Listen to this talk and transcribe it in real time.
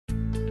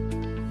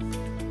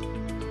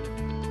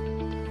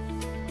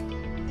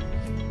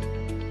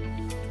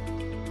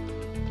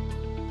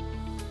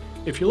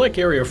If you like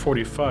Area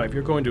 45,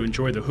 you're going to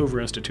enjoy the Hoover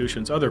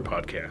Institution's other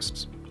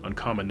podcasts,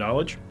 Uncommon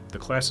Knowledge, The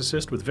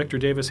Classicist with Victor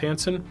Davis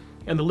Hanson,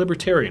 and The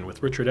Libertarian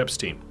with Richard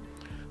Epstein.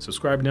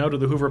 Subscribe now to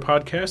the Hoover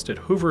Podcast at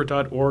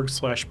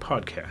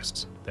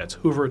hoover.org/podcasts. That's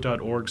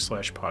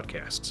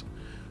hoover.org/podcasts.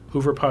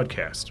 Hoover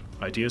Podcast,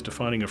 ideas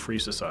defining a free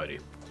society.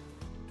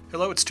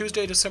 Hello, it's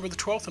Tuesday, December the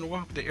 12th, and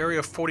welcome to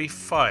Area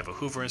 45, a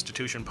Hoover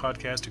Institution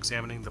podcast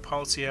examining the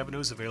policy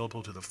avenues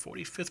available to the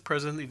 45th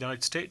President of the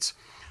United States.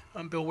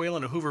 I'm Bill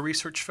Whalen, a Hoover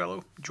Research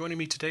Fellow. Joining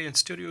me today in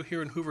studio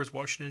here in Hoover's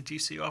Washington,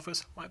 D.C.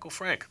 office, Michael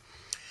Franc.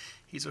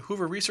 He's a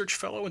Hoover Research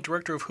Fellow and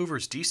Director of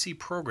Hoover's D.C.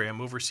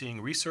 program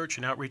overseeing research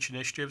and outreach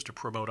initiatives to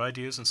promote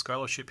ideas and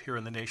scholarship here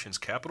in the nation's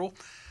capital.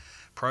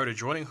 Prior to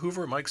joining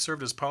Hoover, Mike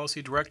served as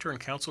Policy Director and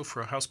Counsel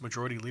for House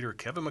Majority Leader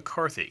Kevin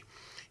McCarthy.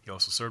 He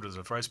also served as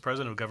a Vice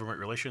President of Government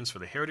Relations for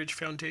the Heritage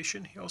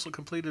Foundation. He also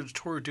completed a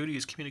tour of duty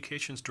as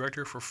Communications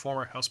Director for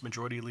former House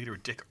Majority Leader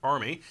Dick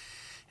Armey,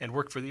 and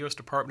worked for the U.S.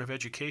 Department of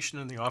Education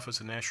in the Office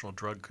of National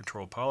Drug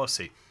Control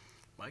Policy.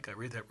 Mike, I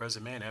read that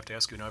resume and I have to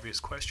ask you an obvious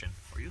question.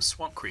 Are you a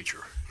swamp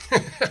creature?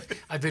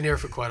 I've been here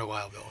for quite a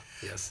while, Bill.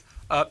 Yes.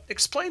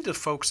 Explain to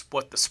folks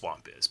what the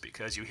swamp is,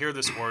 because you hear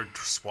this word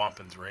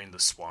swamp and drain the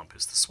swamp.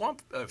 Is the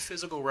swamp a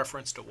physical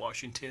reference to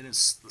Washington?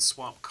 Is the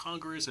swamp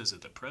Congress? Is it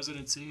the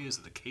presidency? Is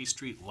it the K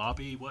Street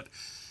lobby? What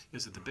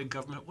is it, the big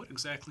government? What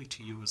exactly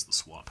to you is the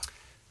swamp?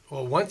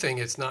 Well, one thing,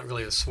 it's not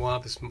really a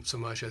swamp so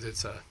much as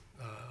it's a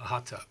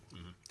hot tub.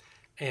 Mm-hmm.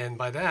 And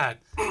by that,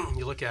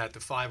 you look at the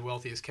 5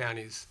 wealthiest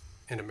counties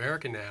in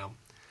America now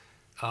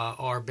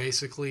are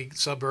basically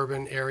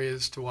suburban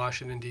areas to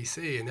Washington,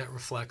 D.C., and that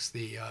reflects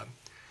the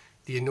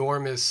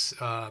enormous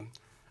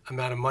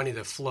amount of money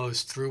that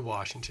flows through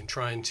Washington,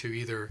 trying to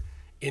either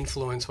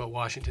influence what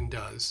Washington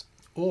does,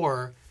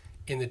 or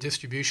in the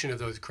distribution of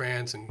those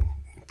grants and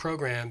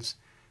programs,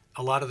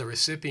 a lot of the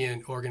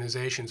recipient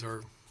organizations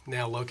are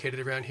now located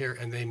around here,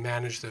 and they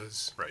manage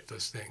those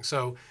things.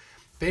 So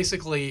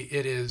basically,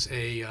 it is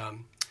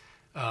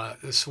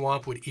the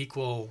swamp would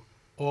equal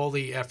all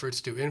the efforts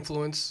to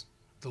influence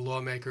the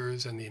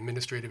lawmakers and the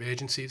administrative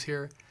agencies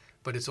here,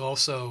 but it's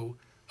also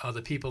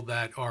the people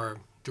that are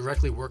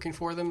directly working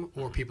for them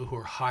or people who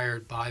are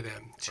hired by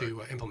them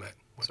to implement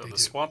what they do. So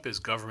the swamp is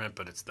government,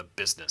 but it's the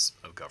business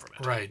of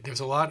government. Right. There's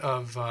a lot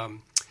of,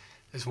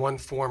 there's one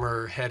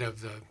former head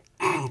of the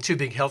 2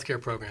 big healthcare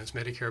programs,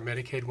 Medicare and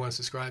Medicaid, once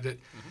described it.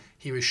 Mm-hmm.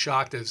 He was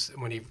shocked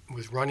when he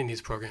was running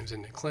these programs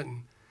in the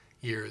Clinton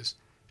years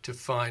to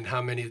find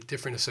how many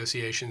different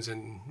associations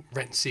and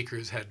rent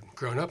seekers had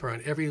grown up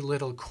around every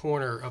little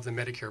corner of the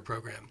Medicare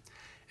program.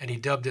 And he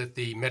dubbed it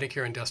the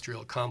Medicare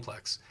Industrial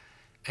Complex.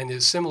 And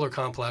there's similar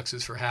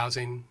complexes for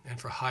housing and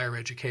for higher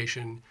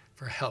education,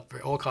 for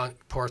all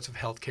parts of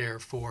healthcare,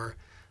 for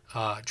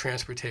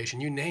transportation,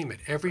 you name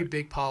it. Every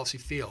big policy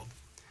field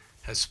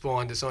has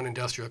spawned its own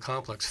industrial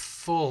complex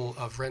full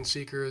of rent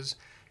seekers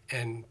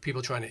and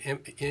people trying to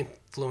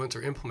influence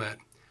or implement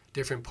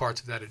different parts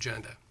of that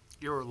agenda.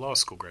 You're a law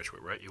school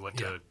graduate, right? You went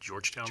to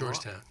Georgetown Law?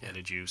 Yeah. And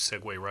did you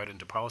segue right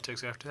into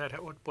politics after that?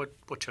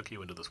 What took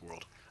you into this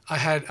world?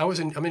 I'm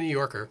a New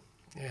Yorker.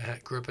 I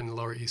grew up in the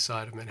Lower East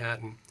Side of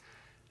Manhattan.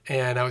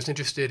 And I was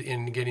interested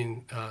in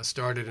getting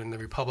started in the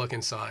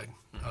Republican side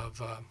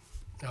of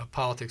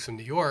politics in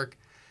New York.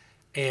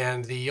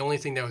 And the only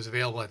thing that was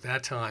available at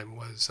that time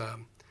was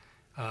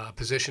a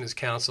position as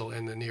counsel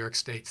in the New York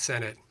State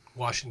Senate,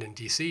 Washington,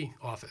 D.C.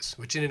 office,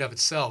 which in and of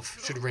itself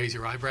should raise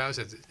your eyebrows,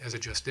 as it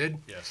just did.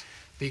 Yes.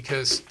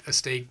 Because a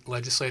state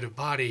legislative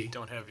body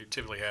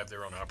typically have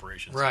their own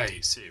operations in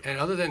D.C. Right? And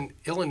other than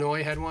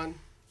Illinois had one,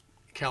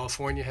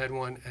 California had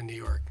one, and New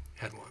York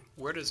had one.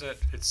 Where does that?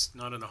 It's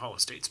not in the Hall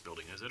of States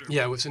building, is it?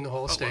 Yeah, it was in the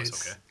Hall of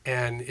States, okay.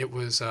 And it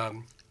was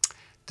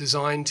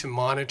designed to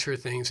monitor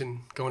things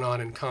going on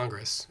in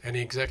Congress and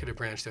the executive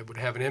branch that would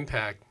have an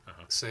impact,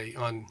 say,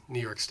 on New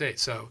York State.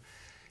 So,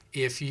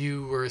 if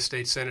you were a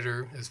state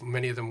senator, as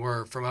many of them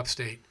were from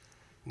upstate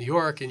New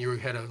York, and you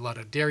had a lot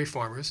of dairy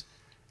farmers,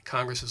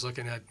 Congress was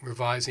looking at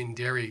revising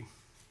dairy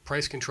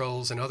price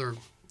controls and other,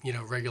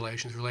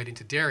 regulations relating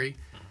to dairy.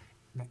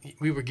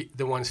 We were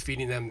the ones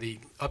feeding them the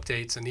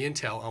updates and the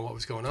intel on what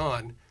was going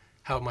on,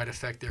 how it might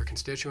affect their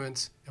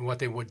constituents, and what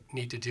they would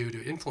need to do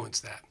to influence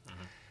that.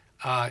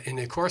 Mm-hmm. In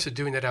the course of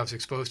doing that, I was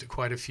exposed to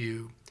quite a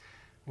few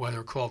what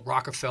are called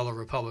Rockefeller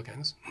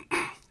Republicans,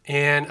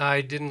 and I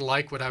didn't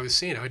like what I was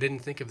seeing. I didn't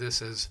think of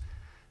this as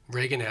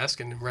Reagan-esque,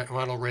 and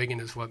Ronald Reagan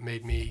is what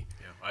made me...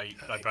 I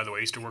by the way,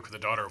 used to work with the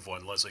daughter of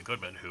one, Leslie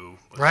Goodman, who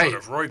was the daughter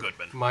of Roy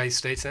Goodman. My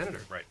state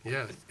senator. Right.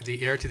 Yeah,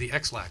 the heir to the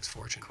X-Lax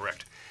fortune.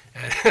 Correct.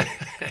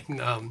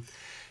 And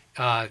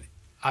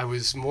I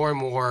was more and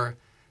more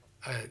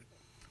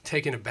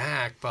taken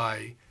aback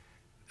by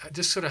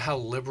just sort of how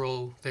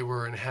liberal they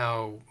were and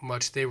how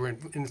much they were,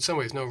 in some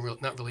ways,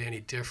 not really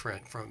any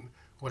different from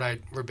what I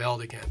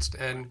rebelled against.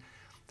 And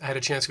I had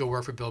a chance to go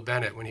work for Bill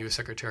Bennett when he was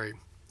Secretary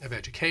of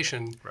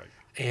Education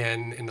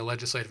and in the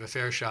Legislative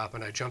Affairs shop,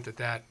 and I jumped at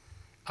that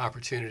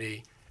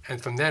opportunity.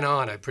 And from then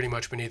on, I've pretty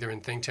much been either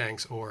in think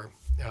tanks or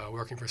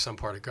working for some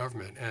part of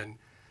government. And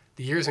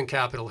the years in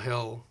Capitol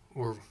Hill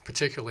were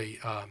particularly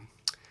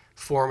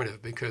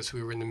formative because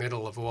we were in the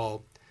middle of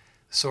all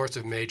sorts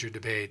of major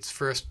debates.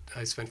 First,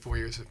 I spent 4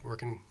 years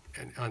working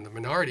on the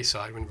minority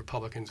side when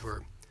Republicans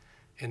were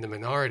in the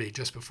minority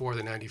just before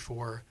the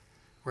 94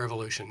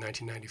 revolution,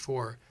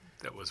 1994.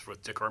 That was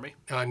with Dick Armey?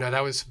 No,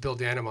 that was Bill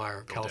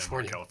Dannemeyer,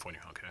 California.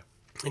 California, okay.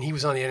 And he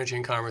was on the Energy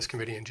and Commerce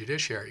Committee and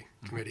Judiciary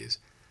committees.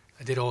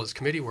 I did all his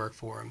committee work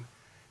for him.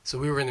 So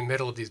we were in the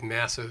middle of these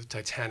massive,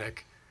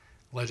 titanic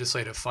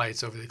legislative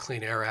fights over the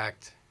Clean Air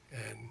Act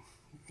and,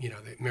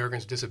 the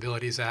Americans with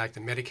Disabilities Act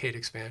and Medicaid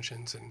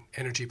expansions and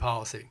energy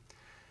policy.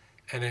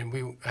 And then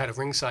we had a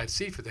ringside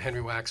seat for the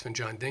Henry Waxman,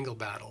 John Dingell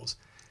battles,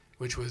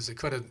 which was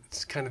kind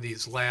of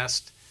these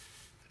last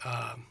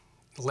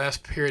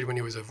period when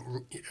there was a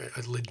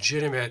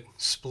legitimate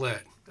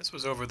split. This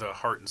was over the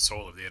heart and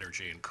soul of the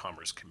Energy and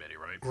Commerce Committee,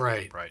 right?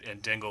 Right. Right.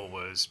 And Dingell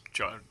was,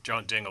 John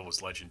Dingell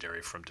was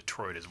legendary from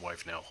Detroit. His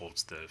wife now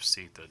holds the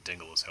seat.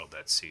 Dingell has held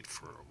that seat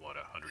for,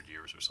 100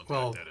 years or something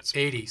like that? It's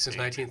 80, since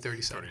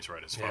 1937. 30's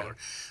right, his father.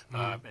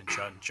 And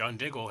John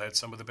Dingell had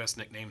some of the best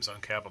nicknames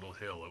on Capitol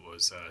Hill. It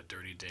was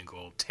Dirty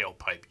Dingell,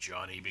 Tailpipe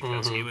Johnny,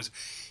 because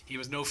he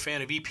was no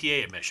fan of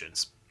EPA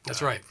emissions.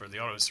 That's right. For the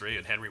auto industry,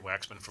 and Henry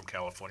Waxman from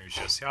California was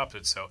just the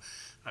opposite. So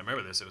I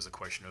remember this. It was a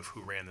question of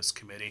who ran this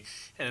committee.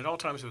 And at all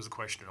times, it was a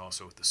question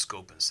also of the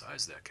scope and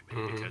size of that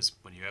committee, because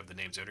when you have the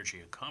names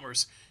Energy and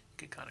Commerce, you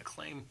can kind of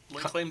claim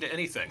to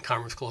anything.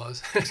 Commerce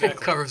Clause.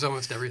 Exactly. Covers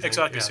almost everything.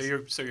 Exactly.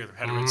 Yes. So you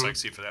had a ringside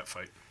seat for that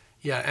fight.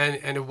 Yeah,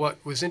 and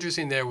what was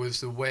interesting there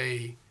was the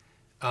way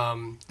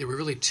there were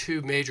really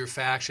two major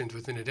factions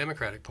within the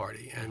Democratic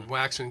Party, and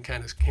Waxman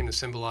kind of came to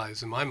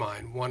symbolize, in my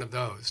mind, one of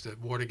those, the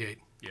Watergate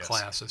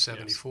class of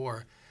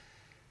 '74.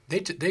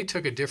 Yes. They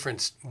took a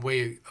different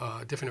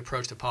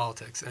approach to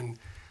politics, and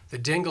the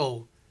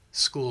Dingell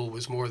school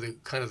was more the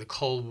kind of the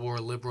Cold War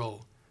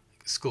liberal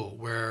school,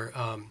 where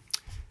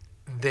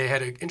they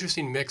had an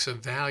interesting mix of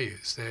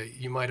values.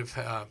 You might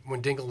have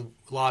when Dingell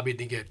lobbied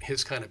to get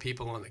his kind of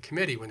people on the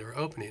committee when there were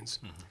openings.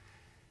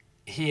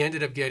 He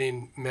ended up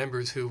getting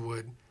members who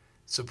would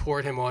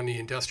support him on the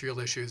industrial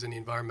issues and the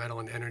environmental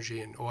and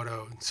energy and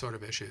auto sort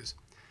of issues.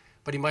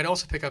 But he might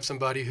also pick up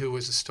somebody who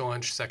was a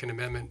staunch Second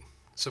Amendment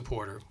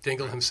supporter.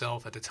 Dingell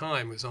himself at the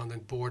time was on the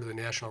board of the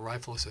National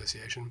Rifle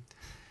Association.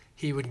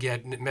 He would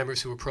get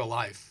members who were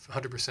pro-life,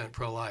 100%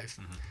 pro-life.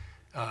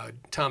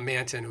 Tom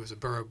Manton, who was a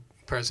borough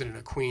president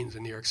of Queens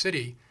in New York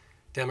City,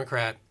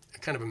 Democrat,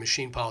 kind of a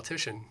machine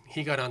politician,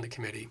 he got on the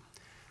committee.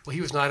 Well,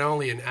 he was not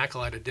only an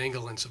acolyte of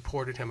Dingell and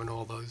supported him in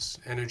all those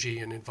energy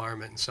and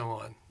environment and so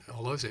on,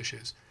 all those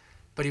issues,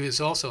 but he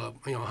was also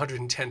a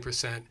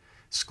 110%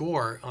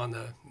 score on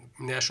the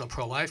national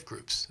pro-life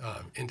groups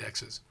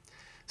indexes.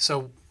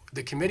 So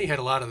the committee had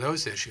a lot of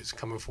those issues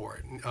coming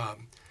forward,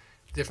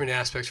 different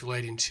aspects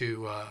relating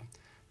to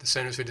the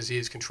Centers for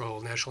Disease Control,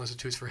 National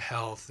Institutes for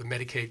Health, the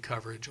Medicaid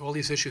coverage, all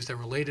these issues that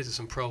related to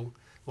some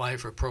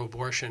pro-life or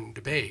pro-abortion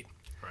debate.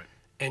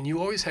 And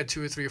you always had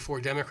 2 or 3 or 4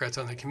 Democrats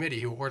on the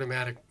committee who were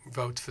automatic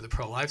votes for the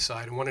pro-life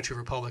side, and 1 or 2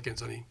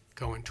 Republicans only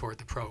going toward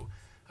the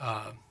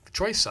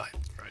pro-choice side.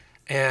 Right.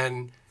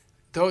 And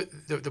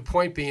the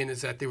point being is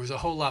that there was a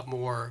whole lot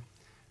more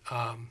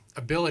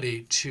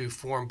ability to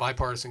form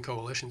bipartisan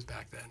coalitions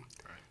back then,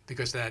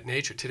 because of that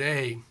nature.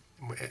 Today,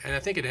 and I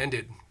think it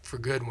ended for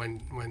good when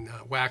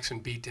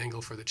Waxman beat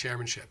Dingell for the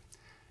chairmanship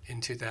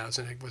in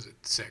 2000. Was it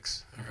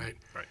 6? All right.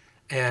 Right.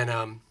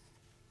 And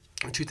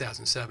in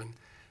 2007.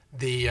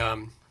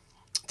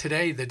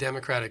 Today, the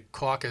Democratic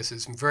caucus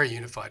is very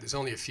unified. There's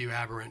only a few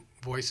aberrant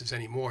voices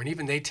anymore, and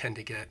even they tend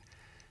to get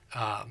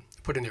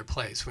put in their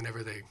place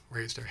whenever they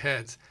raise their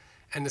heads.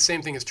 And the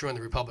same thing is true on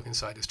the Republican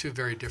side. There's 2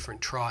 very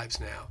different tribes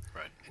now.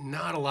 Right. And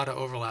not a lot of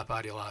overlap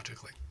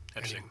ideologically.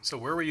 Interesting. So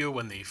where were you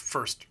when the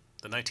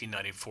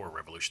 1994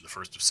 revolution, the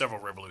first of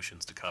several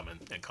revolutions to come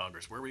in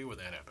Congress, where were you when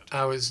that happened?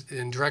 I was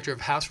in Director of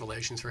House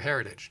Relations for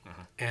Heritage,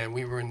 and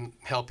we were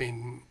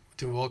helping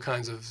do all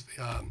kinds of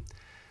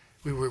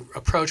we were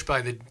approached by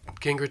the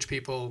Gingrich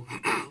people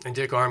and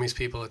Dick Armey's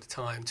people at the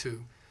time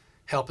to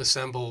help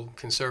assemble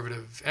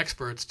conservative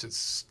experts to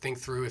think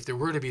through if there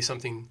were to be some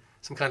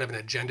kind of an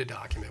agenda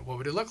document, what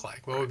would it look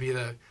like? What would be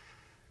the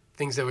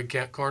things that would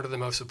garner the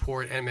most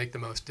support and make the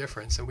most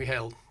difference? And we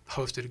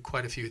hosted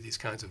quite a few of these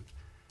kinds of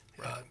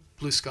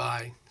blue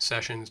sky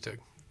sessions to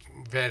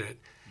vet it.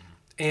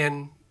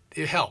 And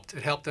it helped.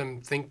 It helped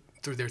them think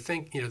through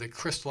they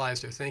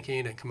crystallized their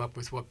thinking and come up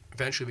with what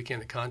eventually became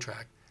the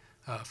contract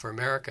for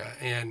America,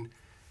 and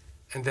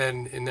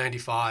then in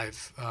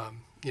 '95,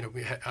 we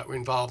were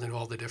involved in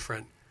all the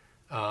different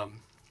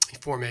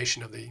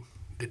formation of the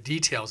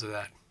details of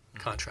that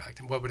contract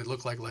and what would it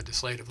look like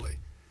legislatively.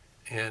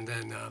 And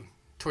then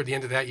toward the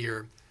end of that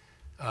year,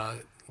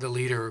 the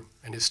leader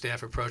and his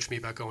staff approached me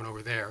about going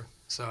over there.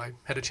 So I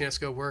had a chance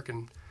to go work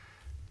and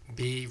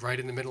be right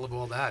in the middle of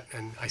all that.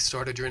 And I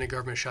started during a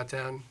government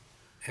shutdown,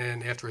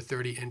 and after a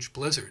 30-inch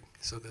blizzard.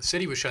 So the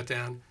city was shut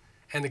down,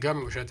 and the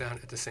government was shut down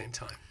at the same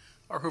time.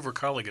 Our Hoover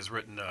colleague has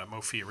written,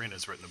 Mo Fiorina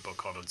has written a book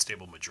called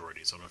Unstable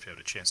Majorities. I don't know if you had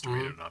a chance to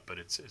read it or not, but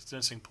it's an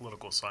interesting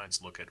political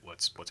science look at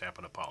what's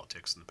happened to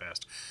politics in the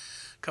past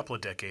couple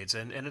of decades.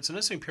 And it's an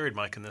interesting period,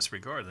 Mike, in this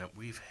regard, that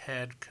we've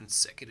had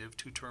consecutive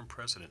two-term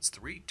presidents,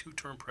 3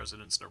 two-term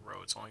presidents in a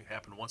row. It's only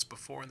happened once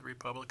before in the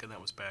Republic, and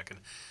that was back in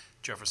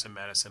Jefferson,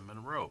 Madison,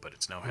 Monroe. But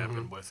it's now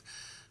happened with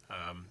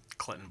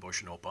Clinton,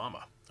 Bush, and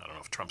Obama. I don't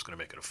know if Trump's going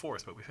to make it a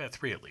 4th, but we've had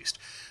 3 at least.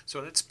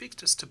 So that speaks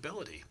to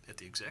stability at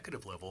the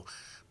executive level.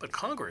 But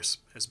Congress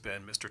has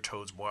been Mr.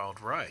 Toad's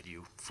wild ride.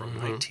 From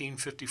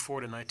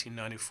 1954 to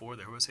 1994,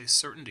 there was a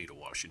certainty to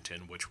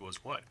Washington, which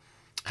was what?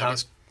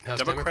 House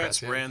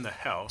Democrats ran the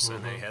House,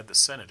 and they had the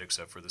Senate,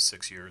 except for the first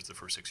 6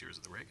 years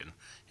of the Reagan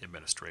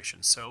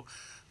administration. So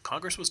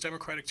Congress was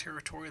Democratic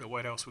territory. The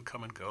White House would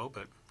come and go,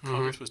 but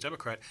Congress was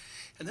Democrat.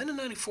 And then in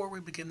 94, we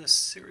begin this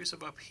series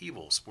of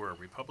upheavals where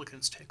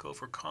Republicans take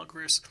over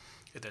Congress.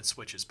 It then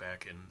switches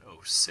back in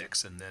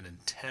 06, and then in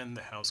 10,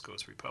 the House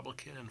goes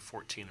Republican, and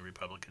 14, the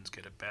Republicans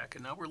get it back.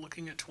 And now we're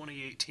looking at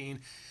 2018,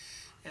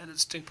 and a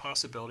distinct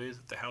possibility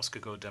that the House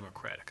could go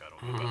Democratic. I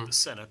don't know about the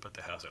Senate, but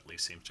the House at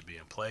least seems to be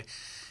in play.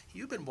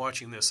 You've been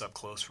watching this up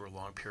close for a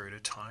long period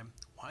of time.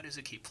 Why does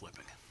it keep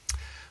flipping?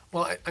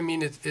 Well, I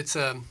mean, it's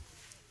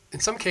in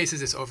some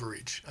cases it's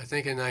overreach. I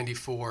think in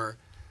 94,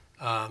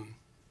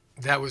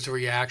 that was a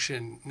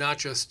reaction not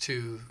just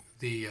to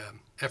the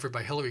effort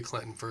by Hillary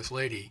Clinton, First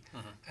Lady,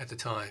 at the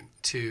time,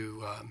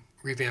 to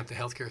revamp the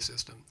healthcare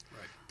system.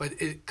 Right.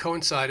 But it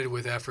coincided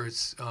with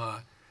efforts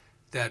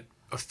that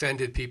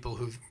offended people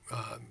who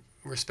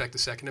respect the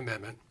Second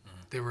Amendment.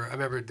 I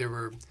remember there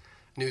were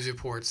news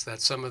reports that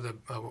some of the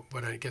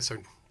what I guess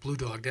are blue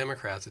dog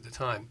Democrats at the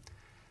time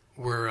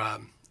were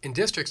in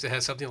districts that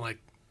had something like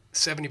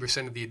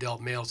 70% of the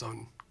adult males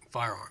own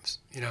firearms,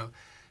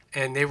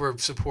 and they were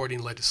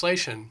supporting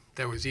legislation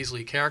that was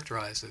easily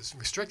characterized as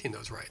restricting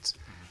those rights.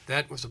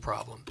 That was a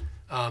problem.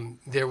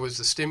 There was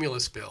a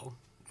stimulus bill,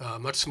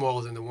 much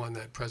smaller than the one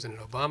that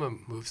President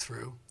Obama moved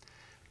through,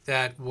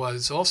 that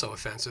was also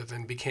offensive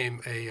and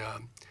became a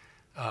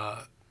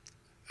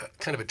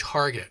kind of a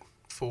target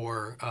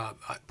for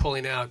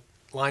pulling out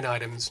line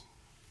items.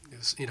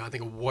 I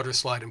think a water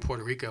slide in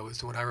Puerto Rico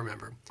is what I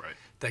remember. Right.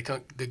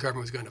 That the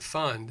government was going to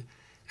fund.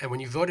 And when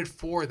you voted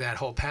for that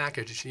whole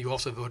package, you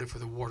also voted for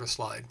the water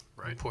slide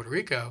in Puerto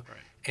Rico. Right.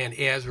 And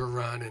ads were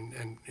run,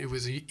 and it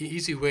was an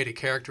easy way to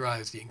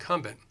characterize the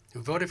incumbent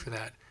who voted for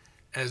that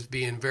as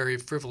being very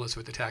frivolous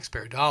with the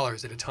taxpayer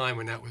dollars at a time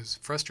when that was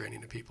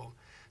frustrating to people.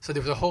 So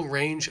there was a whole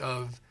range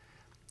of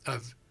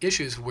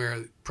issues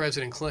where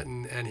President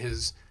Clinton and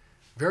his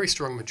very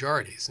strong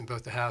majorities in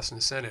both the House and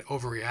the Senate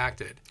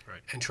overreacted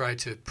and tried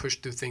to push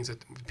through things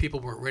that people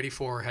weren't ready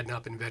for or had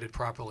not been vetted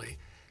properly.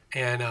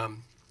 And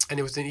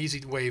it was an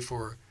easy way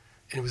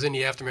and it was in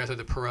the aftermath of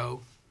the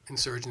Perot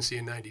insurgency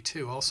in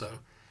 92 also.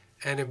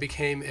 And it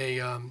became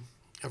a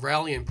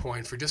rallying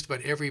point for just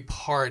about every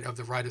part of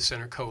the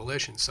right-of-center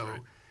coalition. So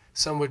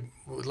some would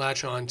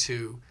latch on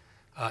to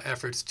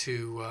efforts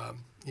to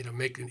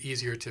make it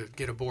easier to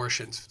get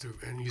abortions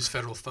and use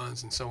federal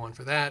funds and so on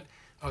for that.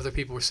 Other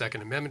people were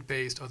Second Amendment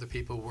based. Other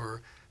people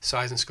were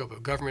size and scope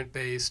of government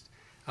based.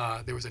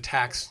 There was a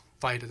tax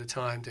fight at the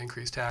time to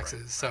increase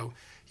taxes. So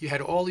you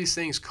had all these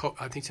things,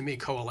 I think, to me,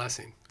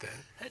 coalescing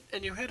then.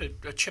 And you had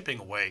a chipping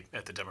away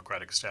at the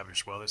Democratic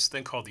establishment. Well, this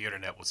thing called the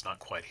Internet was not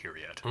quite here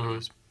yet. It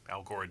was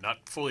Al Gore had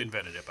not fully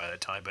invented it by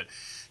that time, but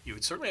you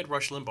certainly had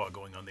Rush Limbaugh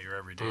going on the air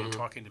every day and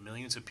talking to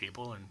millions of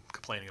people and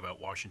complaining about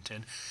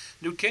Washington.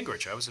 Newt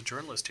Gingrich, I was a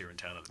journalist here in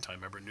town at the time.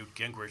 I remember Newt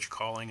Gingrich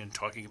calling and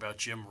talking about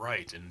Jim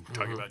Wright and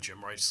talking about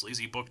Jim Wright's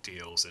sleazy book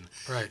deals and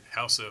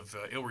House of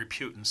Ill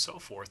Repute and so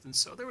forth. And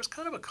so there was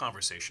kind of a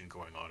conversation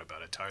going on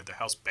about it. The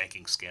House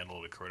banking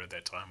scandal that occurred at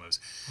that time. I was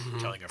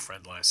telling a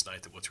friend last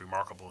night that what's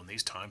remarkable in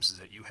these times is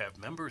that you have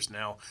members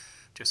now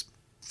just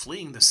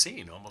fleeing the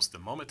scene almost the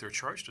moment they're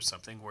charged with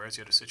something, whereas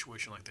you had a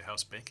situation like the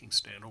House banking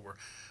scandal where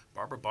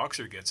Barbara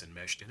Boxer gets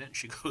enmeshed in it and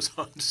she goes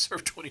on to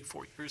serve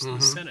 24 years in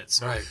the Senate.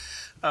 So,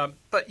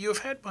 but you have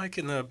had, Mike,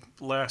 in the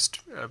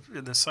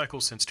cycle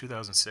since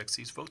 2006,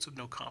 these votes of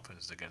no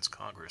confidence against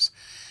Congress.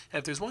 And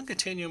if there's one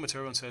continuum, it's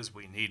everyone says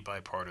we need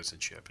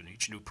bipartisanship, and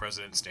each new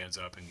president stands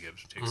up and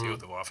takes the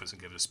oath of office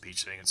and gives a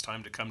speech saying it's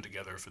time to come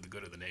together for the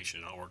good of the nation,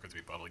 and I'll work with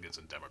Republicans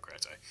and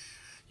Democrats.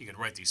 You can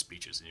write these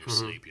speeches in your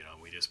sleep,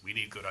 we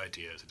need good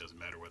ideas. It doesn't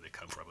matter where they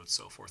come from and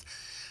so forth.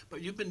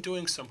 But you've been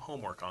doing some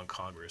homework on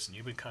Congress, and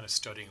you've been kind of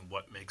studying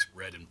what makes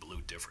red and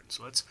blue different.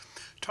 So let's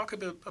talk a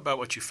bit about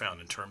what you found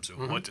in terms of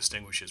what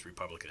distinguishes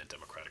Republican and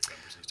Democratic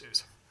members these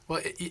days.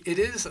 Well, it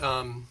is,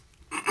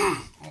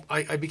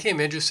 I became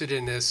interested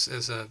in this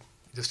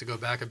just to go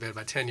back a bit,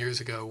 about 10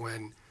 years ago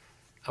when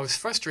I was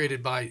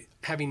frustrated by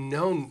having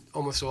known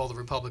almost all the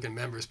Republican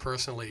members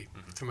personally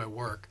through my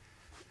work.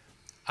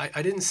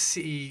 I didn't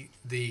see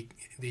the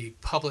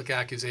public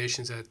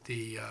accusations that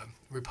the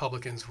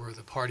Republicans were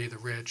the party of the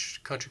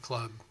rich, country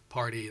club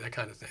party, that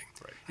kind of thing.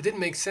 Right. It didn't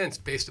make sense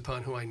based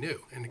upon who I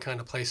knew and the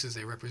kind of places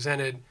they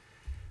represented,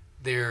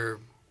 their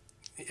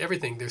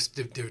everything, their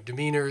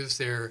demeanors,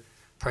 their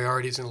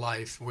priorities in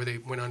life, where they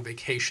went on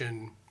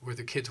vacation, where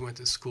the kids went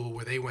to school,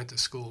 where they went to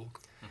school.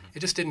 It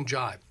just didn't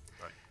jibe.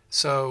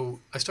 So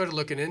I started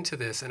looking into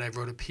this, and I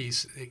wrote a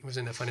piece. It was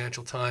in the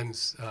Financial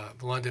Times,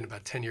 London,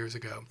 about 10 years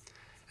ago.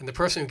 And the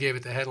person who gave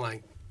it the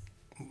headline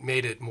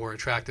made it more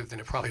attractive than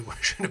it probably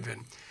should have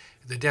been.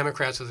 The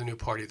Democrats are the new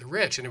party of the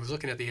rich, and it was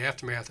looking at the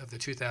aftermath of the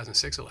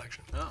 2006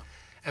 election. Oh.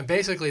 And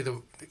basically,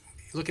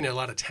 looking at a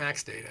lot of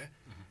tax data,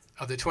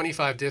 of the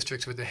 25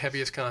 districts with the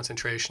heaviest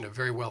concentration of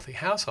very wealthy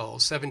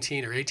households,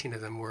 17 or 18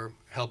 of them were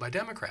held by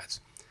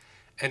Democrats.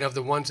 And of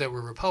the ones that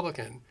were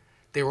Republican,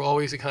 they were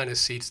always the kind of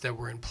seats that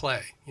were in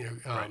play.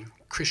 Right.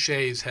 Chris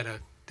Shays had a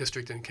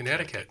district in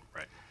Connecticut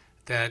Right.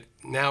 that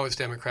now is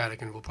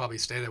Democratic and will probably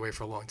stay that way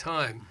for a long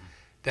time.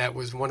 That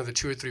was one of the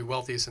 2 or 3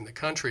 wealthiest in the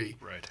country.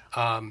 Right.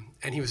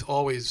 And he was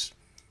always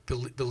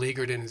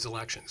beleaguered in his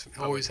elections.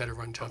 Always had to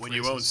run tough When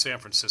races. you own San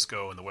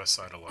Francisco and the west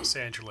side of Los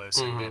Angeles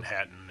and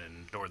Manhattan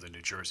and northern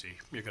New Jersey,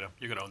 you're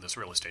gonna own this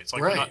real estate. It's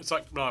like Right. it's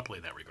like monopoly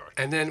in that regard.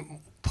 And then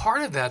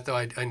part of that, though,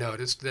 I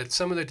noticed that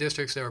some of the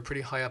districts that were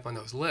pretty high up on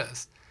those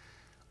lists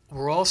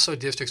were also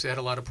districts that had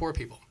a lot of poor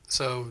people.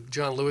 So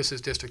John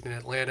Lewis's district in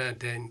Atlanta,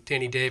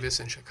 Danny Davis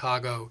in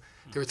Chicago,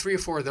 there were 3 or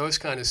 4 of those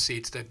kind of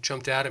seats that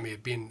jumped out at me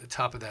at being the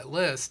top of that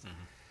list.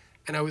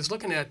 And I was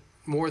looking at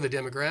more of the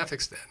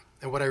demographics then.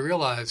 And what I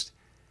realized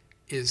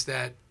is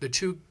that the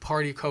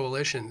 2-party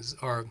coalitions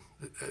are,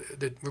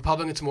 the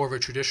Republicans are more of a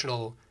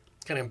traditional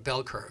kind of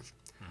bell curve.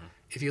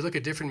 If you look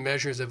at different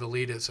measures of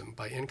elitism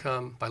by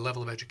income, by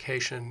level of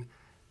education,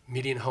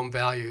 median home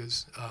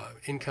values,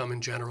 income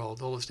in general,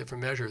 all those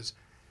different measures,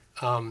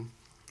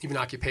 even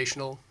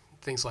occupational,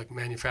 things like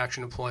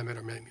manufacturing employment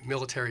or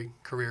military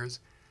careers,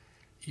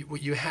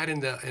 what you had in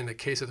the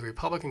case of the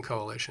Republican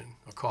coalition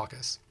or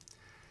caucus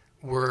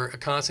were a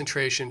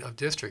concentration of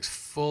districts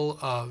full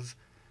of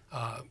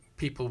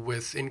people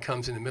with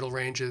incomes in the middle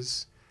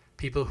ranges,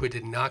 people who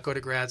did not go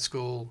to grad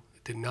school,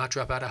 did not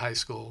drop out of high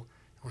school,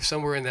 were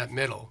somewhere in that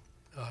middle.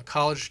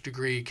 College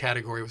degree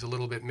category was a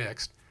little bit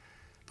mixed.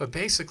 But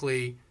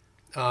basically,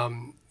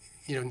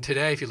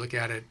 today, if you look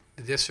at it,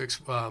 the district's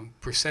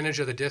percentage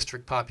of the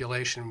district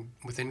population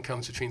with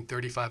incomes between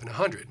 35 and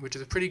 100, which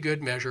is a pretty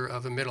good measure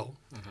of a middle.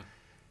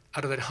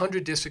 Out of that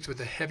 100 districts with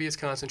the heaviest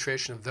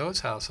concentration of those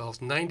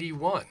households,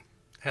 91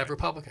 have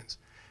Republicans.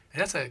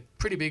 And that's a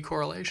pretty big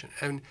correlation.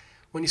 And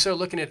when you start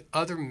looking at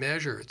other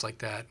measures like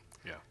that,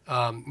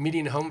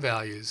 median home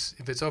values,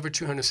 if it's over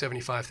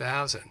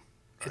 275,000,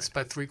 it's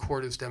about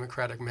 3/4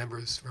 Democratic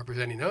members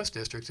representing those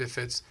districts. If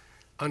it's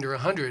under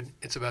 100,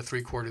 it's about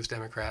 3/4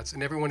 Democrats.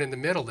 And everyone in the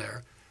middle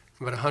there,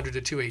 from about 100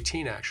 to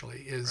 218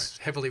 actually, is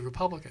heavily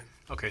Republican.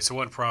 Okay, so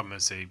one problem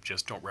is they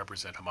just don't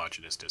represent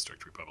homogenous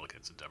district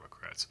Republicans and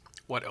Democrats.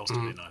 What else do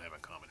they not have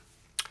in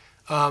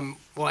common?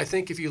 Well, I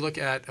think if you look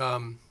at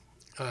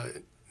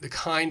the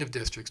kind of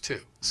districts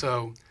too.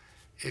 So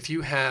if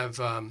you have,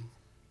 I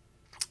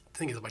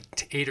think it's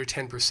about 8 or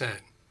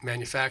 10%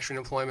 manufacturing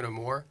employment or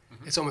more,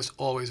 it's almost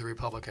always a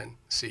Republican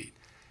seat.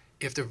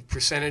 If the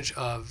percentage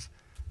of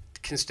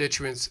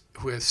constituents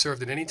who have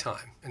served at any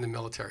time in the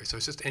military, so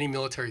it's just any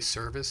military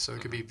service, so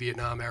it could be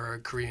Vietnam era,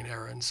 Korean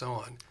era, and so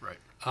on. Right.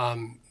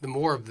 The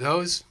more of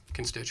those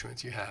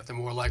constituents you have, the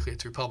more likely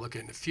it's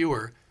Republican. The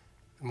fewer,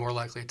 the more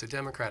likely it's a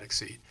Democratic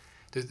seat.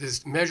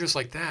 There's measures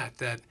like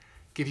that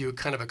give you a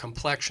kind of a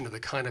complexion of the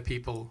kind of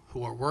people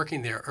who are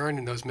working there,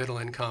 earning those middle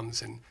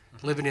incomes and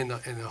living in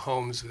the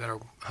homes that are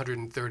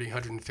 $130,000,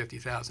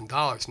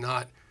 $150,000,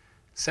 not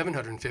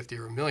 $750,000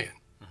 or $1 million,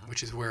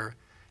 which is where,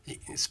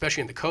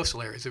 especially in the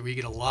coastal areas, that we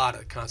get a lot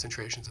of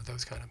concentrations of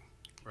those kind of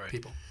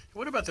people.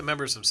 What about the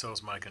members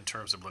themselves, Mike, in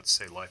terms of, let's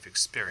say, life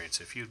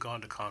experience? If you'd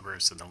gone to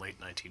Congress in the late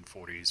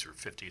 1940s or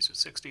 50s or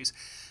 60s,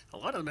 a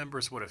lot of the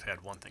members would have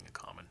had one thing in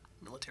common: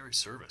 military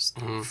service.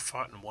 They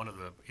fought in one of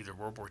the, either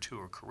World War II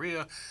or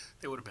Korea.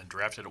 They would have been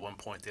drafted at one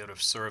point. They would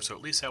have served, so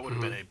at least that would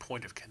have been a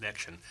point of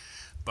connection.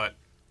 But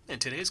in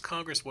today's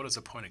Congress, what is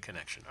a point of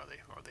connection?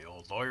 Are they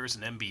all lawyers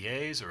and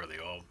MBAs, or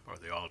are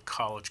they all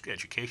college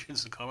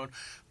educations in common?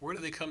 Where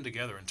do they come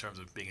together in terms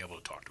of being able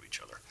to talk to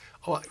each other?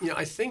 Well,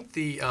 I think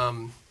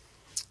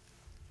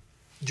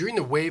during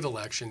the wave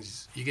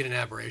elections, you get an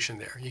aberration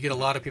there. You get a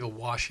lot of people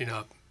washing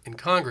up in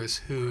Congress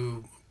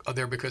who are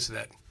there because of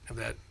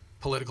that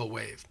political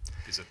wave.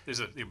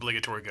 These are the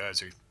obligatory guys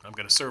who, I'm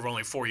going to serve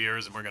only 4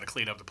 years and we're going to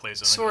clean up the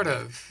place. Sort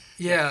of,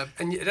 yeah.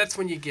 And that's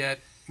when you get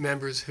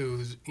members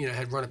who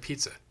had run a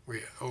pizza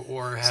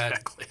or had,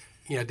 exactly.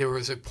 There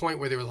was a point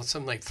where there were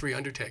something like 3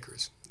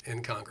 undertakers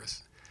in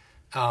Congress,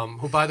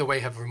 who, by the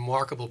way, have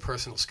remarkable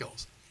personal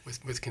skills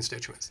with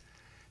constituents.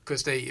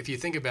 Because if you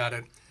think about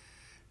it,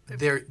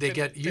 they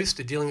get used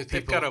to dealing with people.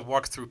 They've got to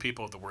walk through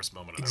people at the worst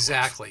moment of their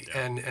life. Exactly.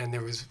 And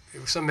there was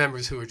some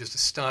members who were just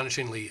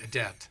astonishingly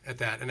adept at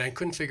that. And I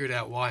couldn't figure it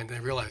out why. And then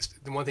I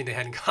realized the one thing they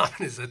had in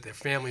common is that their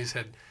families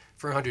had,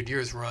 for 100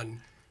 years,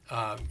 run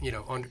on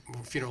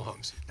funeral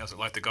homes. Now, is it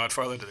like The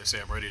Godfather? Do they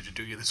say, I'm ready to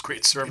do you this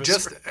great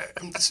service?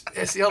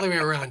 It's the other way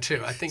around,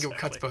 too. I think Exactly. It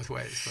cuts both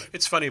ways. But.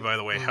 It's funny, by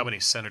the way, how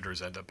many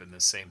senators end up in the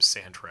same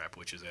sand trap,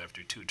 which is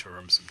after 2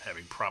 terms and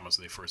having promised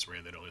when they first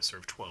ran they'd only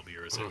serve 12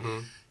 years.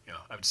 And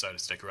I've decided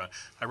to stick around.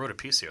 I wrote a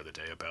piece the other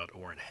day about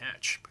Orrin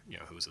Hatch,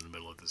 who's in the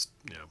middle of this,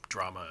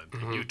 drama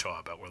in Utah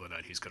about whether or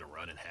not he's going to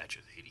run. And Hatch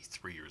is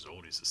 83 years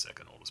old. He's the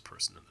second oldest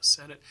person in the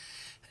Senate.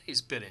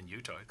 He's been in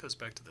Utah. It goes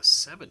back to the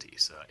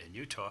 70s in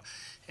Utah.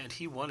 And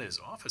he won his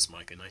office,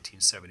 Mike, in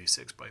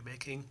 1976 by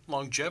making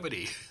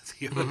longevity.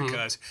 The other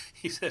guys,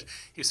 he said,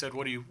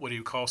 what do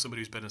you call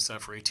somebody who's been in the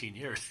Senate for 18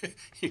 years?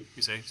 You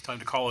say, it's time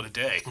to call it a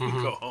day.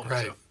 Go home.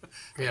 Right.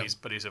 So,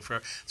 but he's a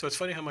fair. So it's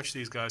funny how much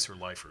these guys are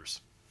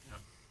lifers.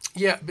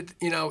 Yeah, but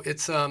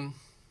it's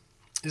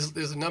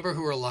there's a number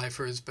who are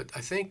lifers, but I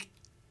think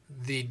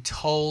the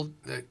toll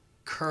that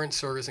current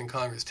service in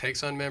Congress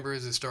takes on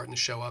members is starting to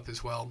show up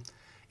as well.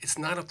 It's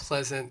not a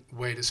pleasant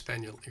way to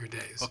spend your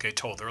days. Okay,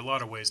 toll. There are a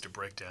lot of ways to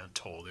break down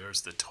toll.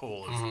 There's the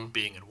toll of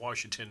being in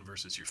Washington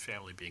versus your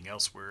family being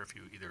elsewhere if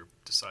you either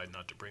decide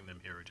not to bring them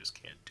here or just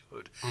can't do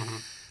it.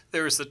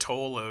 There's the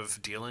toll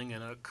of dealing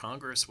in a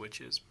Congress,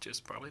 which is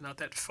just probably not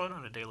that fun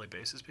on a daily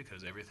basis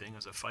because everything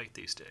is a fight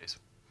these days.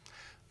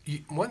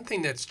 One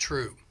thing that's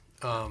true,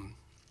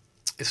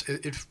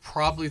 it's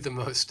probably the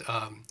most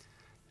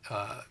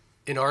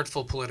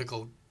inartful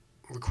political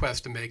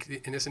request to make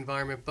in this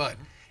environment, but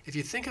if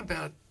you think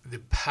about the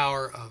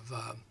power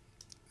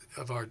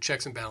of our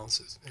checks and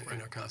balances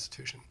in our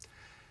Constitution,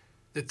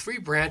 the three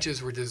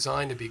branches were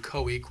designed to be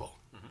co-equal,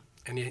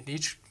 and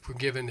each were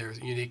given their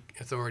unique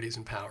authorities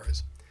and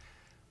powers.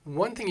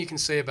 One thing you can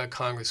say about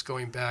Congress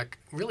going back,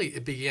 really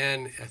it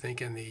began, I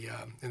think, in the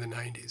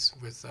 90s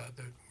with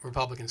the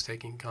Republicans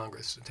taking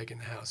Congress, taking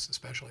the House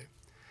especially,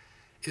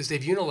 is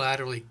they've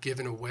unilaterally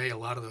given away a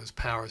lot of those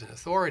powers and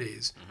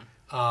authorities,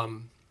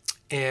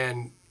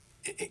 and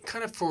it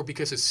kind of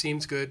because it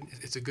seems good,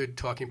 it's a good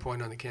talking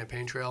point on the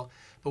campaign trail.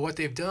 But what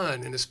they've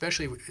done, and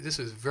especially this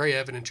is very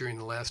evident during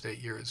the last 8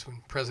 years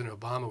when President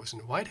Obama was in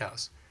the White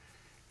House,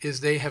 is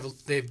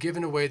they've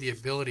given away the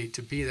ability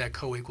to be that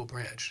co-equal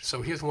branch.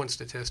 So here's one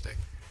statistic.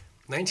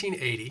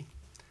 1980,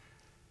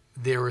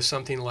 there were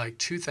something like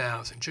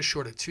 2,000, just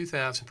short of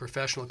 2,000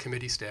 professional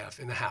committee staff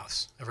in the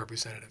House of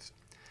Representatives.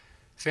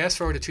 Fast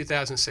forward to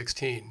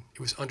 2016, it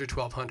was under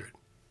 1,200.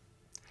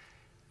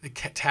 The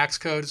tax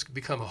code has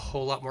become a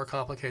whole lot more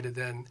complicated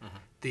then.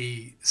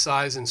 The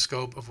size and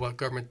scope of what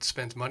government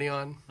spends money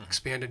on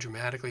expanded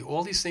dramatically.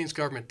 All these things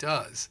government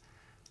does,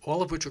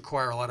 all of which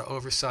require a lot of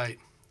oversight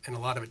and a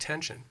lot of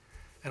attention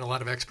and a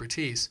lot of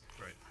expertise.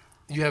 Right.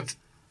 You have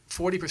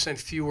 40%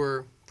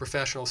 fewer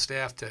professional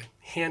staff to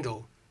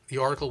handle the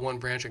Article I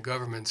branch of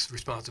government's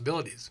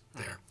responsibilities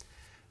there.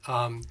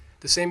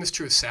 The same is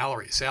true of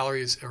salaries.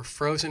 Salaries are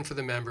frozen for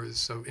the members,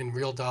 so in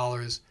real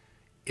dollars,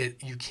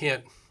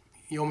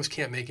 you almost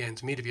can't make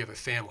ends meet if you have a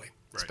family,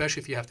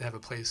 especially if you have to have a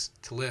place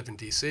to live in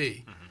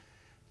D.C.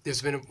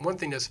 There's been one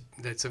thing that's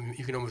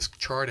you can almost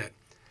chart it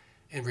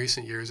in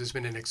recent years. There's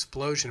been an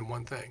explosion in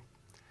one thing.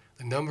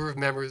 The number of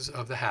members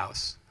of the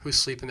House who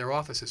sleep in their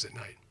offices at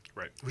night,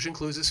 which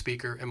includes the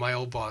Speaker and my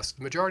old boss,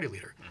 the Majority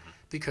Leader,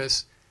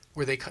 because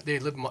where they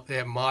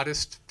have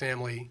modest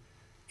family,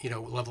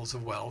 levels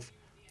of wealth,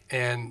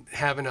 and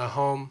having a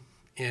home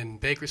in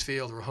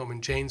Bakersfield or a home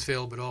in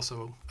Janesville, but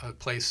also a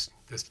place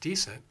that's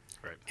decent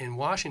in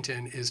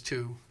Washington is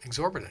too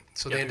exorbitant.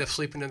 So they end up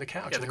sleeping in the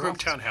couch. Yeah, the group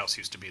townhouse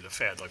used to be the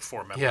fad. Like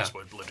four members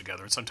would live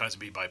together, and sometimes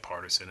it'd be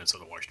bipartisan. And so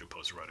the Washington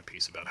Post would write a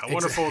piece about how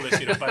wonderful this,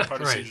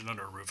 bipartisan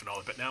under a roof and all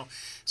that. But now,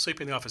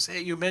 sleeping in the office.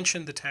 Hey, you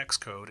mentioned the tax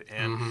code,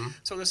 and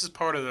so this is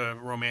part of the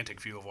romantic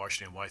view of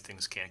Washington, why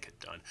things can't get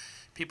done.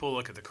 People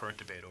look at the current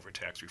debate over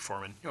tax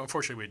reform, and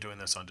unfortunately, we're doing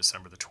this on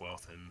December the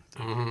 12th,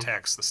 and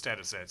the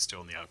status of that's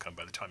still in the outcome.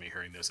 By the time you're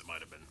hearing this, it might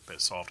have been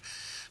solved.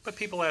 But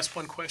people ask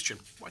one question: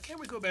 why can't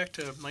we go back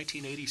to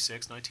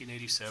 1986,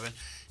 1987,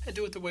 and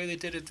do it the way they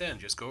did it then?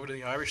 Just go over to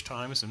the Irish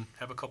Times and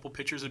have a couple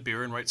pitchers of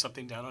beer and write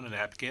something down on a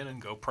napkin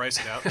and go price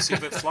it out and see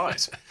if it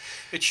flies.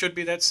 It should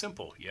be that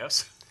simple,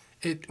 yes?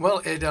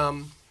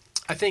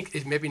 I think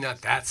it maybe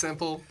not that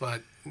simple,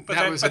 but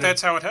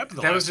that's how it happened.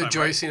 That was the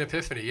Joycean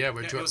Epiphany, yeah.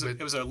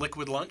 It was a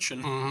liquid lunch,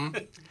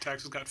 and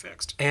taxes got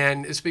fixed.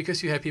 And it's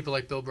because you had people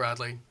like Bill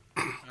Bradley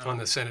on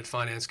the Senate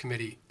Finance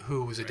Committee,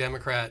 who was a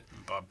Democrat.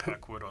 And Bob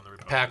Packwood on the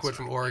Republican Packwood side.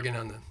 from Oregon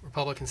on the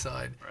Republican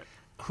side,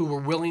 who were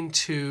willing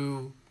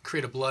to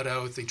create a blood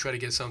oath. They try to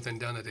get something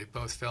done that they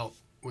both felt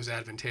was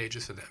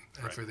advantageous for them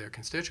and for their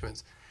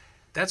constituents.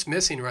 That's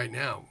missing right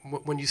now.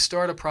 When you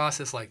start a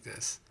process like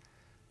this,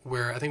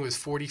 where I think it was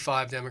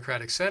 45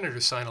 Democratic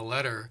senators sign a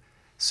letter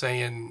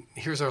saying,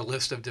 here's our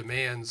list of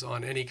demands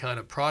on any kind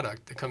of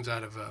product that comes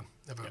out of a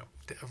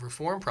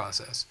reform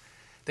process,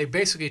 they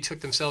basically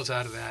took themselves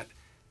out of that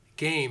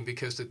game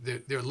because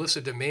their list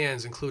of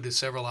demands included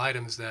several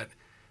items that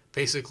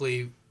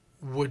basically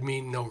would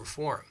mean no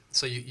reform.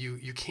 So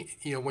you can't,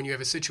 when you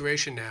have a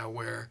situation now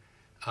where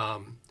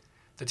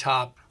the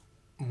top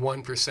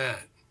 1%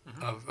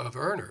 of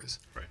earners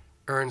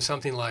earn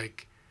something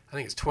like, I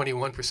think it's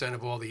 21%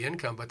 of all the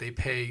income, but they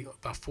pay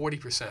about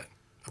 40%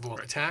 of all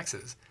the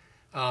taxes.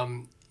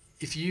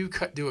 If you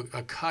do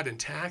a cut in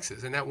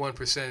taxes, and that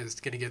 1% is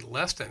going to get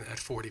less than that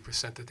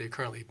 40% that they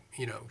currently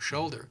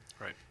shoulder,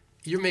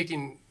 you're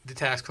making the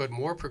tax code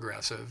more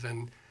progressive,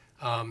 and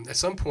At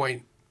some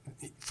point,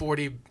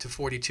 40 to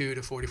 42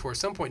 to 44, at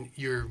some point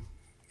you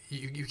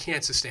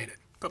can't sustain it.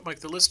 But Mike,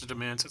 the list of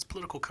demands, that's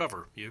political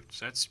cover.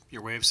 That's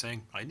your way of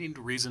saying, I need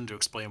a reason to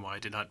explain why I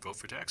did not vote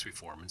for tax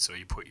reform. And so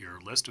you put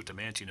your list of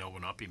demands you know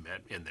will not be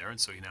met in there, and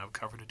so you now have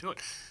cover to do it.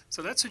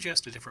 So that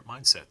suggests a different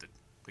mindset that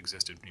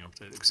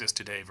exists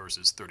today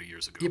versus 30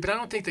 years ago. Yeah, but I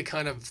don't think the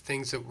kind of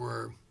things that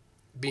were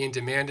being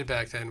demanded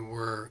back then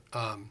were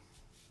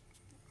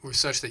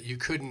such that you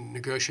couldn't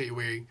negotiate your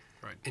way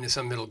into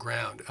some middle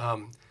ground.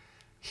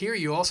 Here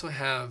you also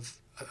have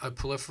a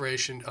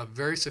proliferation of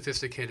very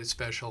sophisticated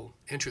special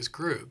interest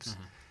groups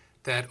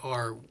that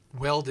are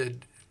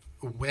wedded,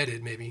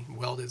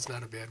 welded's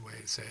not a bad way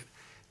to say it,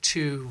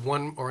 to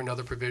one or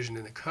another provision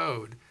in the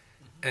code,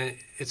 and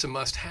it's a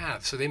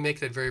must-have. So they make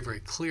that very,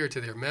 very clear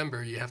to their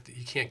member. You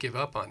can't give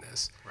up on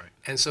this. Right.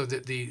 And so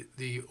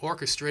the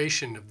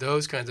orchestration of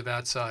those kinds of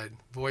outside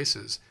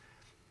voices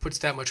puts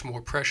that much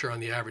more pressure on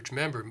the average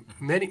member.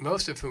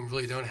 Most of whom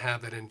really don't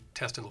have that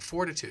intestinal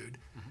fortitude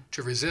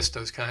to resist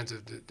those kinds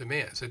of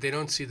demands. That they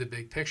don't see the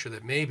big picture.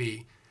 That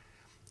maybe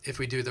if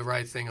we do the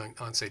right thing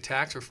on say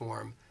tax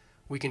reform,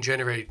 we can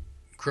generate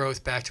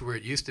growth back to where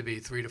it used to be,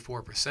 3 to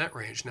 4%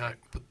 range, not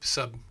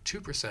sub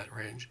 2%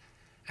 range.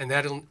 And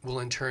that will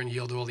in turn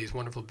yield all these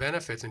wonderful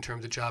benefits in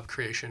terms of job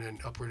creation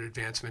and upward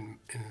advancement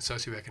in a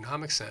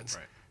socioeconomic sense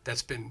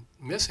that's been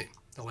missing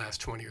the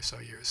last 20 or so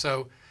years.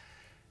 So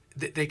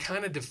they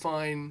kind of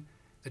define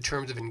the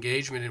terms of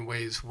engagement in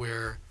ways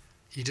where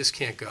you just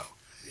can't go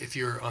if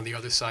you're on the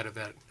other side of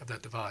that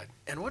divide.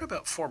 And what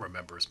about former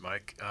members,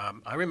 Mike?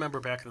 I remember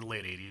back in the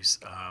late 80s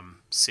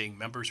seeing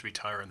members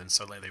retire and then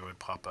suddenly they would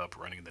pop up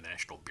running the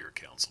National Beer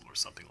Council or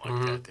something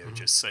like that. They would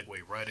just segue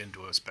right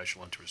into a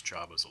special interest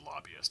job as a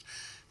lobbyist.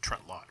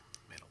 Trent Lott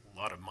made a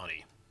lot of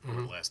money over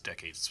the last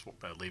decades,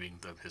 leaving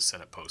his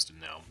Senate post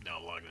and now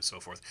lobbying and so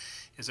forth.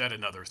 Is that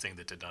another thing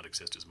that did not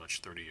exist as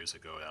much 30 years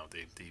ago now?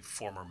 The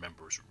former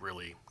members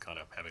really kind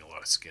of having a lot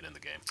of skin in the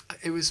game.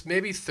 It was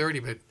maybe 30,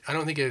 but I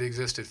don't think it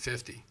existed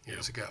 50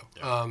 years ago.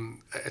 Yeah.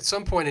 At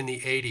some point in the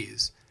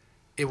 80s,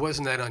 it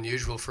wasn't that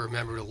unusual for a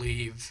member to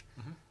leave,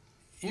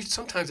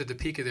 sometimes at the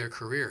peak of their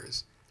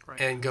careers,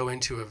 and go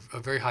into a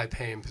very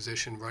high-paying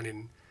position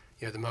running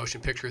the Motion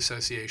Picture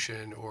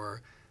Association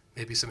or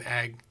maybe some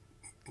ag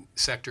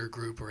sector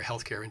group or a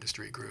healthcare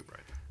industry group.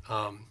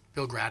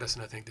 Bill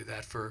Gradison, I think, did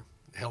that for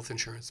health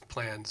insurance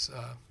plans.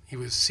 He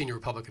was senior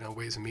Republican on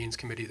Ways and Means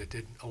Committee that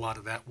did a lot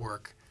of that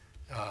work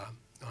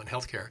on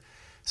healthcare.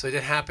 So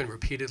it happened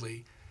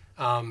repeatedly.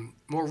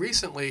 More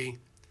recently,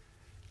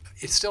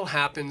 it still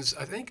happens.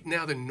 I think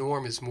now the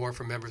norm is more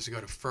for members to go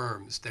to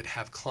firms that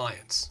have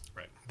clients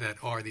that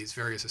are these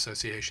various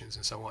associations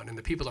and so on. And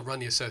the people that run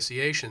the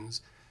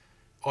associations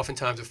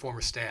oftentimes are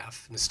former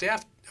staff. And the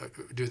staff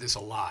do this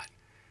a lot.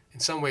 In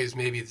some ways,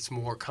 maybe it's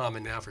more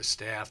common now for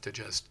staff to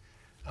just,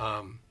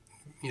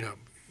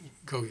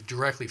 go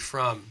directly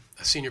from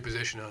a senior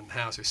position on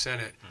House or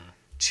Senate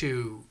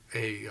to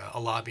a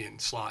lobbying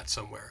slot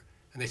somewhere.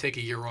 And they take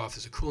a year off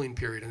as a cooling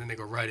period, and then they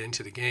go right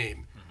into the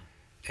game.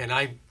 And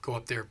I go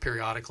up there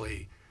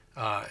periodically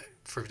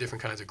for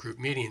different kinds of group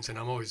meetings, and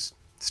I'm always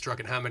struck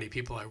at how many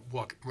people I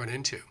run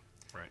into.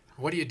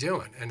 What are you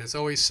doing? And it's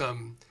always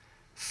some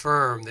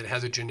firm that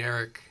has a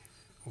generic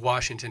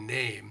Washington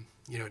name,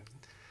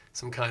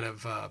 some kind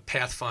of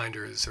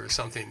Pathfinders or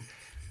something,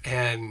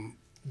 and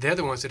they're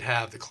the ones that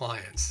have the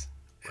clients,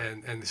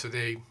 and so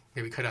they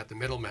maybe cut out the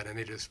middlemen, and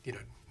they just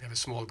have a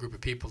small group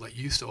of people that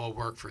used to all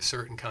work for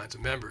certain kinds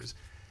of members.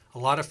 A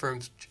lot of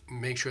firms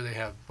make sure they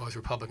have both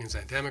Republicans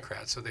and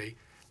Democrats, so the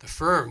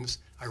firms,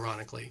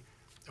 ironically,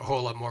 are a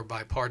whole lot more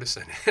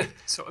bipartisan.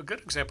 So a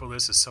good example of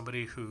this is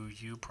somebody who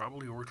you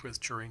probably worked with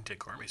during Dick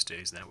Armey's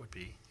days, and that would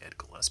be Ed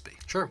Gillespie.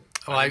 Sure.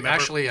 Well, I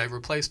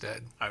replaced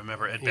Ed. I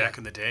remember Ed back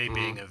in the day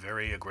being a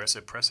very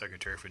aggressive press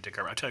secretary for Dick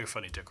Armey. I'll tell you a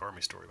funny Dick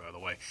Armey story, by the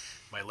way.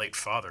 My late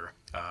father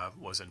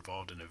was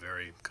involved in a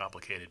very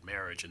complicated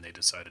marriage, and they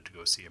decided to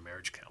go see a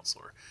marriage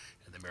counselor.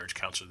 And the marriage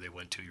counselor they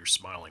went to, you're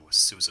smiling, was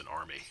Susan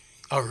Armey.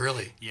 Oh,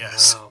 really?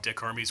 Yes, wow. Dick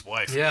Armey's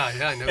wife. Yeah,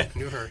 I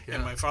knew her. Yeah.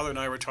 And my father and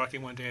I were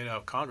talking one day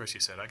at Congress. He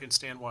said, I can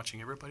stand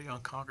watching everybody on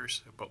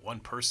Congress but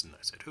one person. I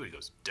said, who? He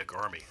goes, Dick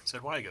Armey. I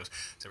said, why? He goes,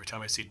 every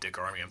time I see Dick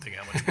Armey, I'm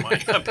thinking how much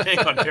money I'm paying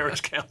on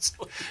marriage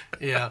counseling.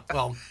 Yeah,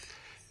 well,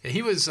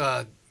 he was,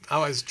 I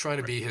was trying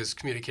to be his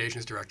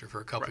communications director for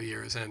a couple of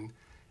years, and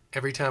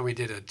every time we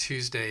did a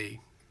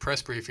Tuesday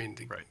press briefing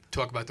to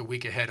talk about the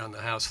week ahead on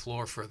the House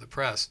floor for the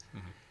press,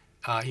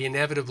 he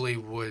inevitably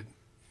would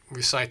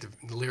recite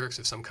the lyrics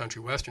of some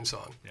country western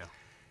song. Yeah.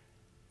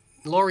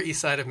 Lower East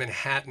Side of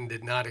Manhattan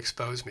did not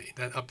expose me.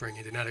 That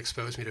upbringing did not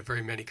expose me to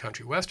very many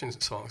country western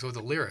songs or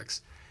the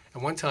lyrics.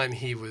 And one time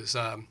he was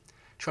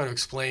trying to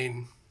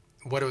explain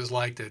what it was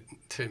like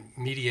to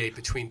mediate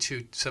between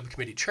two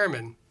subcommittee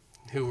chairmen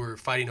who were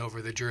fighting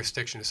over the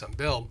jurisdiction of some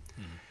bill.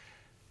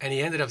 And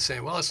he ended up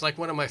saying, well, it's like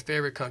one of my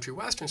favorite country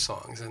western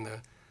songs. And the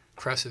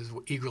press is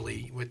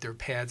eagerly with their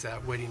pads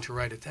out waiting to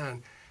write it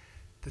down.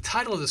 The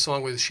title of the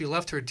song was She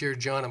Left Her Dear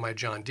John on My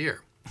John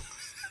Deere.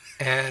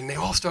 And they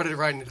all started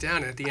writing it down.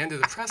 And at the end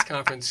of the press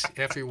conference,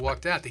 after he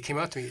walked out, they came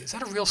up to me, "Is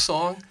that a real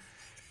song?"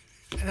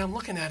 And I'm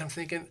looking at him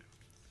thinking,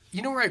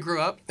 you know where I grew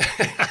up? I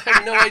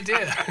have no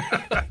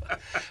idea.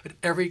 But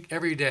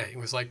every day it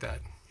was like that.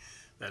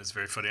 That is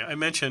very funny. I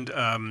mentioned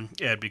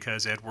Ed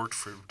because Ed worked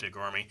for Dick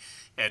Armey.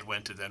 Ed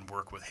went to then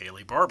work with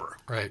Haley Barbour.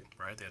 Right.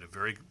 They had a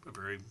very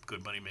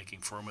good money-making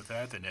firm with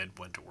that. Then Ed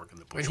went to work in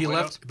the Bush But he White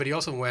left. House. But he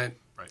also went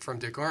from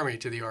Dick Armey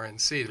to the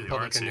RNC, the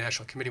Republican RNC.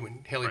 National Committee,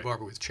 when Haley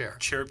Barbour was chair.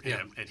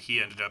 Yeah. And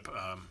he ended up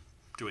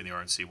doing the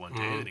RNC one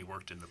day, and he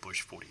worked in the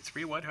Bush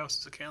 43 White House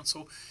as a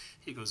counsel.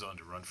 He goes on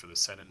to run for the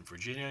Senate in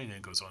Virginia, and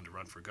then goes on to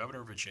run for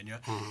governor of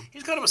Virginia.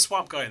 He's kind of a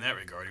swamp guy in that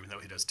regard, even though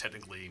he does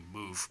technically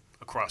move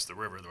across the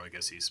river, though I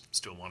guess he's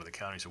still one of the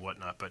counties or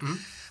whatnot. But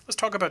let's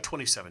talk about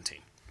 2017.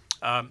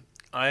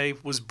 I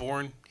was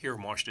born here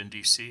in Washington,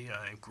 D.C.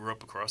 I grew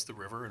up across the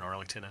river in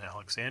Arlington and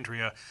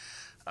Alexandria.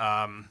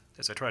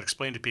 As I try to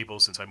explain to people,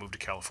 since I moved to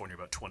California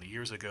about 20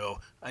 years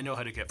ago, I know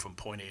how to get from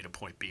point A to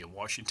point B in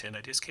Washington.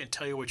 I just can't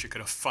tell you what you're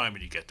going to find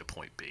when you get to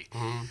point B.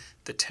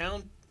 The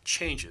town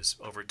changes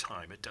over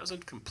time. It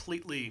doesn't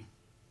completely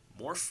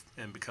morph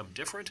and become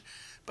different,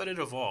 but it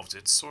evolves.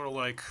 It's sort of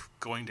like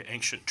going to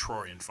ancient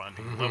Troy and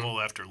finding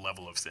level after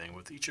level of thing.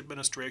 With each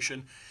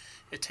administration,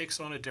 it takes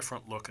on a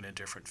different look and a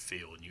different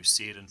feel, and you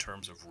see it in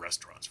terms of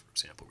restaurants. For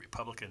example,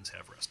 Republicans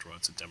have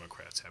restaurants and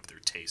Democrats have their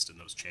taste, and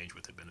those change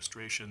with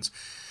administrations.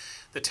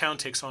 The town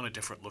takes on a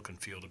different look and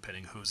feel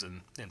depending who's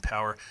in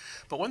power.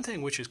 But one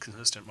thing which is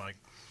consistent, Mike,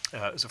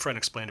 as a friend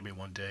explained to me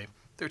one day,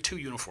 there are two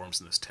uniforms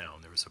in this town.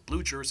 There is a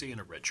blue jersey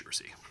and a red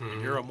jersey.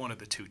 And you're on one of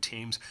the two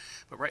teams.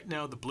 But right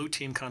now, the blue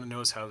team kind of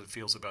knows how it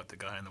feels about the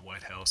guy in the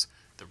White House.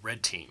 The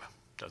red team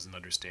doesn't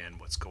understand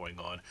what's going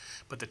on.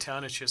 But the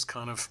town is just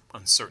kind of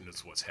uncertain as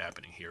to what's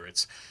happening here.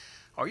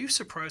 Are you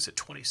surprised at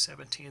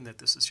 2017 that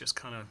this is just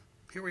kind of,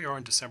 here we are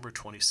in December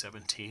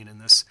 2017, and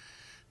this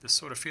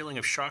sort of feeling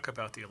of shock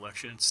about the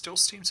election still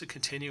seems to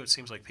continue? It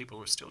seems like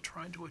people are still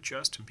trying to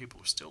adjust and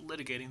people are still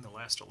litigating the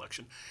last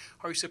election.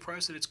 Are you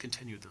surprised that it's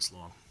continued this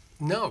long?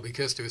 No,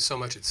 because there was so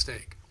much at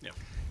stake. Yeah.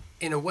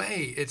 In a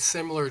way, it's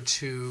similar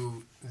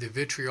to the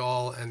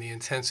vitriol and the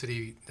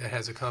intensity that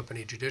has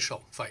accompanied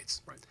judicial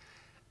fights. Right.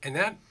 And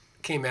that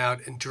came out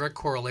in direct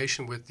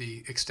correlation with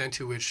the extent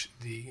to which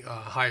the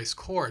highest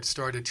court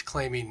started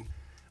claiming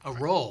a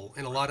role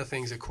in a lot of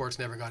things that courts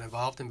never got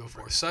involved in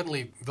before.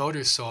 Suddenly,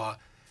 voters saw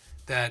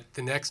that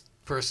the next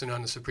person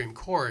on the Supreme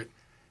Court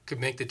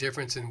could make the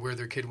difference in where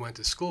their kid went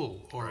to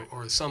school,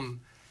 or some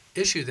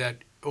issue that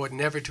ought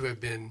never to have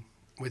been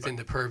within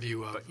the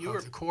purview of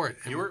the court.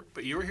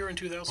 But you were here in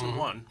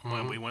 2001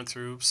 when we went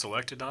through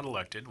selected, not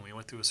elected, and we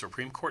went through a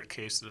Supreme Court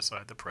case to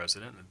decide the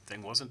president, and the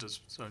thing wasn't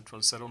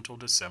settled until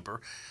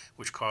December,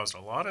 which caused a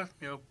lot of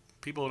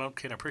people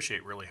can't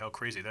appreciate really how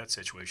crazy that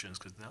situation is,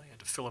 because now you had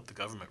to fill up the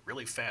government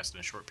really fast in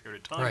a short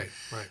period of time.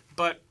 Right.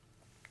 But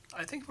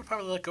I think we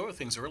probably let go of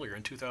things earlier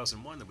in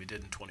 2001 than we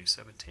did in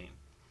 2017.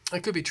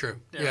 It could be true.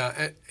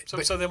 Yeah.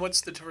 So then what's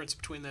the difference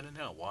between then and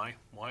now? Why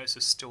is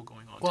this still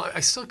going on? Well,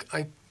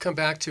 I come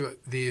back to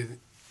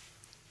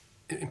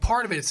and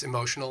part of it is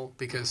emotional,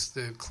 because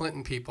the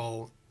Clinton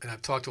people, and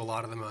I've talked to a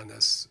lot of them on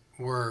this,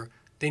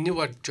 they knew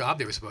what job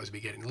they were supposed to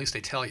be getting. At least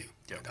they tell you.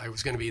 Yeah. I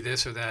was going to be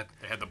this or that.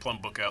 They had the plum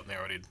book out and they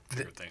already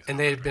figured things out. And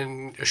they had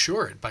been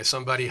assured by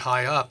somebody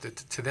high up that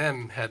to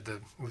them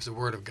it was the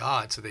word of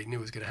God, so they knew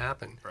it was going to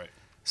happen. Right.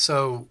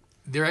 So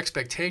their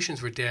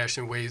expectations were dashed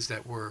in ways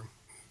that were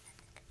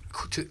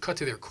cut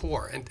to their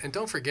core. And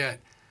don't forget,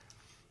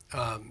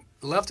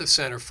 left of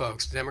center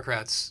folks,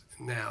 Democrats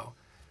now,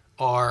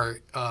 are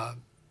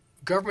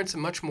government's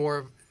much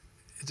more,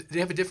 they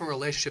have a different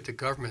relationship to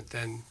government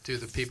than do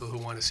the people who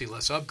want to see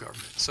less of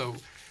government. So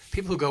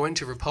people who go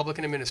into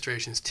Republican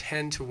administrations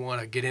tend to want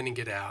to get in and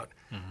get out.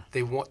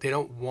 Mm-hmm. They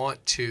don't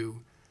want to,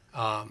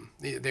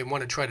 they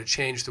want to try to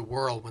change the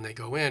world when they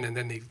go in, and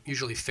then they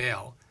usually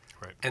fail.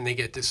 Right. And they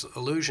get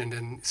disillusioned,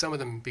 and some of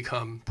them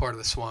become part of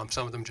the swamp.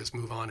 Some of them just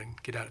move on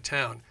and get out of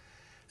town.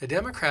 The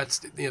Democrats,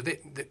 they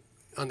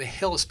on the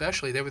Hill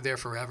especially, they were there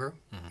forever.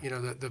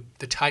 Mm-hmm.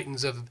 The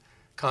titans of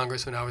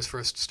Congress when I was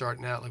first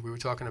starting out, like we were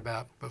talking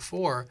about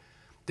before,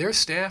 their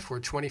staff were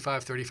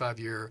 25,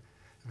 35-year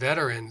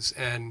veterans,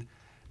 and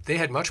they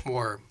had much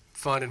more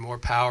fun and more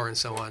power and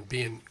so on,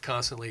 being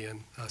constantly a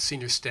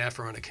senior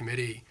staffer on a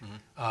committee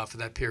for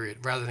that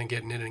period, rather than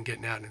getting in and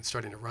getting out and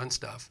starting to run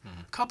stuff.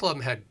 Mm-hmm. A couple of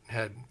them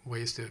had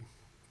ways to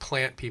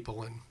plant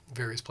people in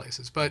various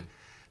places. But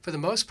for the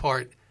most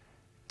part,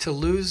 to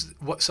lose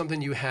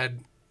something you had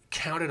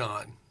counted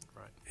on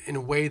in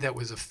a way that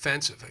was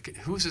offensive. Like,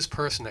 who's this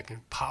person that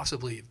can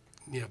possibly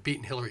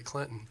beaten Hillary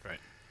Clinton? Right.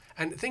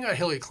 And the thing about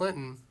Hillary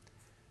Clinton,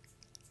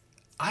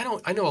 I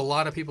know a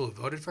lot of people who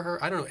voted for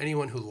her. I don't know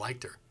anyone who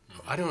liked her.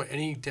 I don't know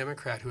any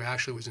Democrat who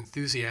actually was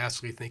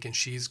enthusiastically thinking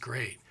she's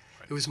great.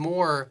 Right. It was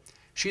more,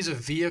 she's a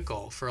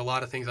vehicle for a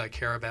lot of things I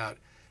care about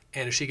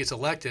And if she gets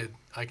elected,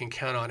 I can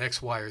count on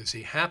X, Y, or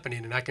Z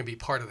happening, and I can be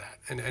part of that.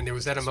 And there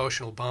was that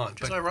emotional bond.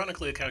 Which is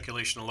ironically a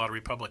calculation a lot of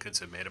Republicans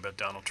have made about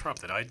Donald Trump,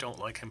 that I don't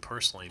like him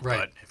personally, Right.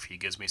 but if he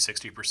gives me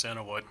 60%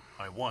 of what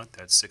I want,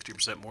 that's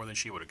 60% more than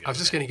she would have given I was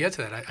just me. going to get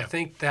to that. I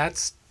think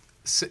that's,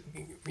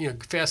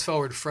 fast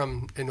forward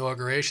from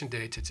Inauguration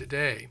Day to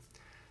today,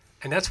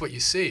 and that's what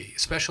you see,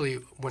 especially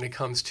when it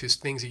comes to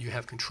things that you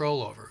have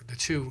control over. The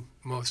two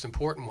most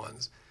important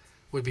ones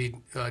would be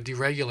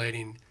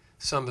deregulating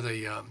some of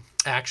the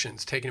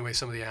actions, taking away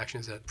some of the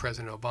actions that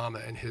President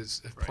Obama and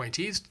his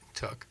appointees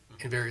took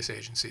in various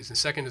agencies. And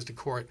second is the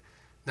court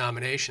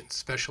nominations,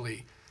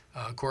 especially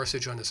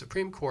Gorsuch on the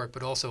Supreme Court,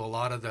 but also a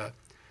lot of the,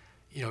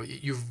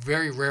 you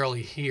very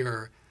rarely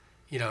hear,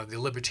 the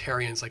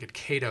libertarians like at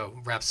Cato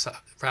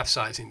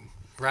rhapsodizing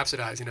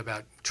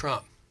about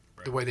Trump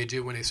the way they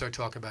do when they start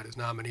talking about his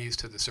nominees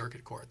to the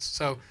circuit courts.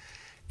 So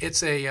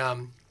it's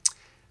a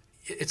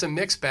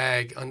mixed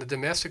bag. On the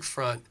domestic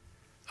front,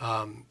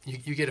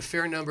 you get a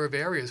fair number of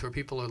areas where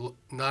people are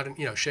not,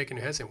 shaking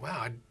their heads saying, wow,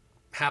 I'm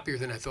happier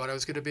than I thought I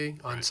was going to be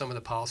on some of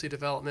the policy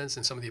developments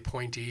and some of the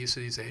appointees to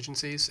these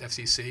agencies.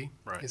 FCC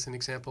is an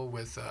example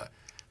with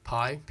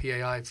Pai,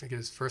 P-A-I, I forget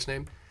his first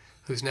name,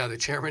 who's now the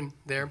chairman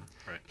there.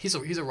 Right. He's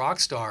a rock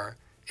star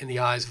in the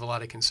eyes of a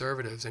lot of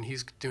conservatives, and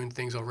he's doing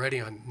things already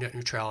on net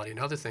neutrality and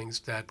other things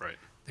that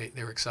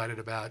they're excited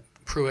about.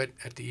 Pruitt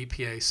at the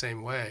EPA,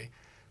 same way.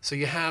 So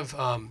you have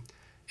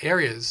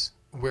areas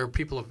where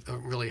people are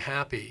really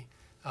happy.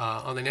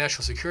 On the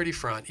national security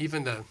front,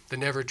 even the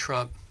never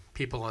Trump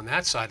people on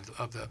that side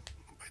of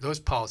those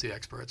policy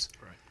experts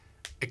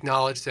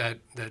acknowledge that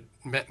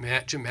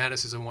Jim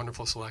Mattis is a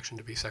wonderful selection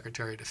to be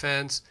Secretary of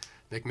Defense,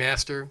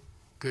 McMaster,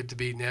 good to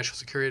be National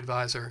Security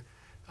Advisor,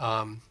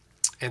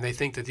 and they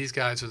think that these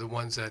guys are the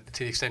ones that,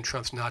 to the extent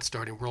Trump's not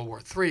starting World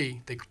War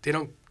III, they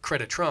don't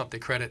credit Trump, they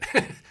credit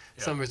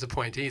some of his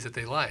appointees that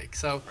they like.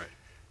 So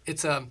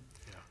it's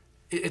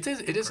It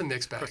is a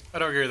mixed bag.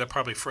 I'd argue that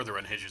probably further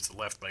unhinges the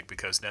left, Mike,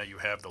 because now you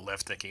have the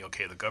left thinking,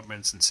 okay, the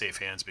government's in safe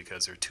hands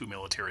because there are two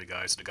military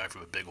guys and a guy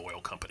from a big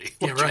oil company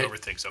watching over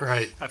things. So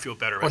I feel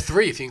better. Or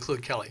three if you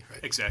include Kelly.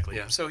 Right? Exactly.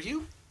 Yeah. So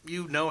you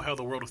know how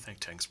the world of think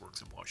tanks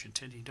works in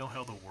Washington. You know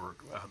how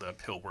the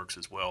Hill works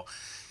as well.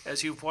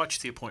 As you've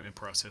watched the appointment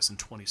process in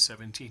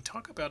 2017,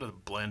 talk about a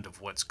blend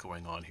of what's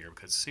going on here,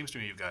 because it seems to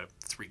me you've got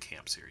three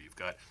camps here. You've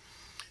got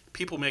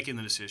people making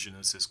the decision,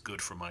 is this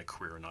good for my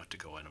career or not to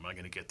go in? Am I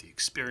going to get the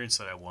experience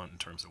that I want in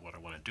terms of what I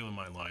want to do in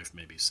my life,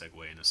 maybe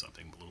segue into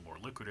something a little more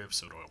lucrative,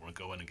 so do I want to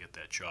go in and get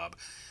that job?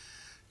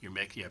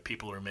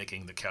 People are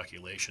making the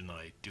calculation,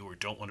 I do or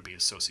don't want to be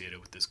associated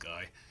with this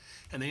guy.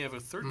 And they have a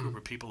third group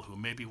of people who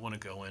maybe want to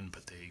go in,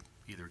 but they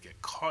either get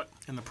caught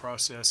in the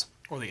process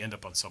or they end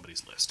up on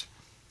somebody's list.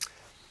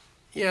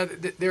 Yeah,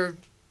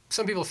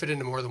 some people fit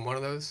into more than one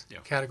of those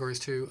categories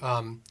too.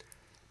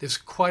 There's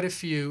quite a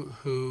few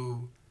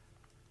who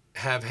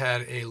have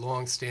had a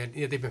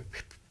long-standing, they've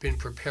been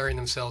preparing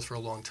themselves for a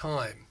long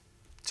time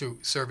to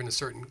serve in a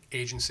certain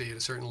agency at a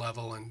certain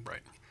level and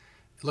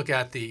look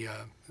at the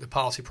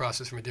policy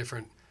process from a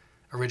different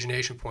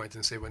origination point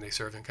than, say, when they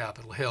served in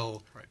Capitol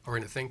Hill or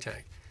in a think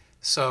tank.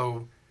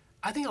 So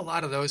I think a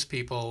lot of those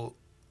people,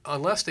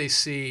 unless they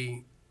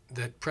see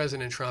that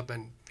President Trump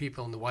and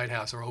people in the White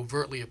House are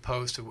overtly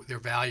opposed to their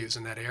values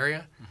in that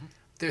area,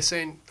 they're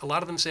saying, a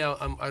lot of them say,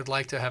 I'd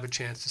like to have a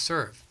chance to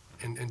serve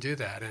and do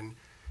that. And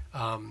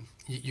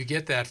you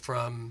get that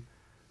from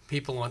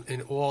people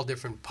in all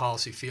different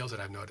policy fields that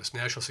I've noticed,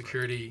 national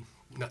security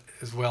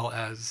as well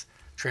as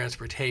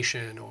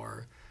transportation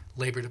or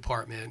labor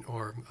department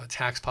or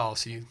tax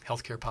policy,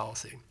 healthcare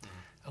policy.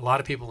 A lot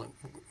of people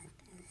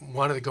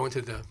wanted to go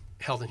into the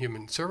Health and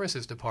Human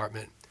Services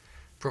Department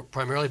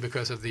primarily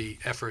because of the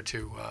effort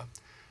to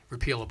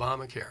repeal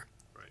Obamacare.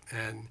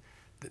 And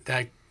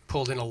that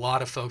pulled in a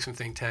lot of folks from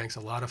think tanks,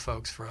 a lot of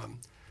folks from,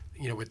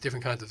 with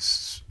different kinds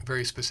of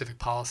very specific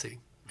policy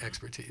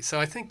expertise. So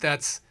I think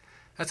that's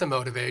a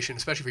motivation,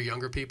 especially for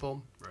younger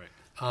people.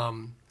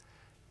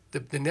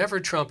 The never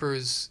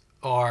Trumpers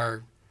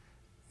are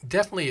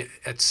definitely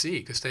at sea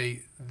because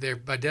they're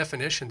by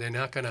definition they're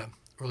not going to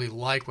really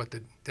like what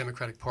the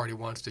Democratic Party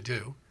wants to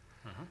do.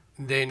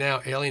 They're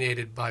now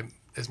alienated by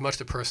as much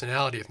the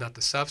personality, if not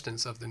the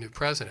substance, of the new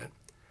president,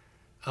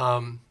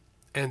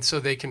 and so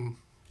they can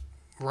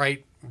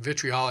write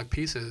vitriolic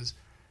pieces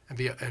and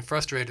be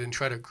frustrated and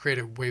try to create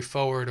a way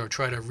forward or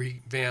try to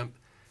revamp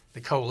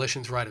the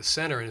coalition's right of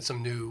center in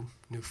some new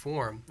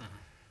form.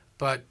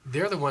 But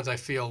they're the ones I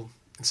feel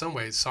in some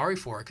ways sorry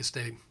for because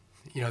they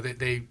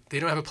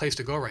don't have a place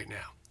to go right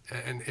now.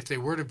 And if they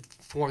were to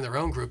form their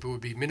own group, it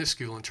would be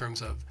minuscule in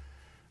terms of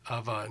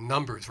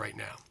numbers right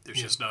now.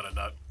 There's just not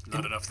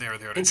enough there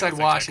to inside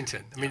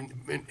Washington. I mean,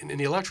 in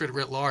the electorate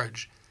writ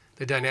large,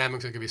 the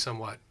dynamics are going to be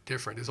somewhat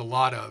different. There's a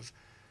lot of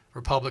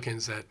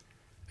Republicans that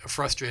are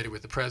frustrated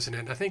with the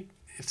president. I think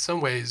in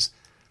some ways,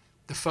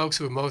 the folks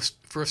who are most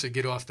first to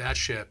get off that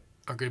ship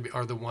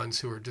are the ones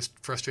who are just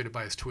frustrated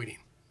by his tweeting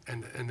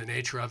and the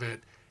nature of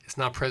it. It's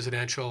not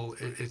presidential.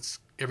 It's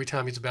every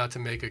time he's about to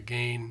make a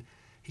gain,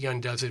 he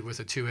undoes it with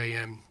a 2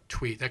 a.m.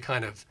 tweet. That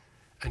kind of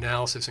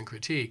analysis and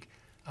critique.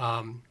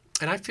 And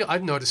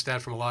I've noticed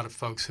that from a lot of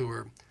folks who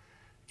are,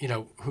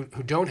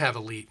 who don't have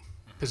elite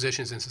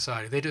positions in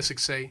society. They just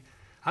say,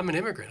 I'm an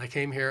immigrant. I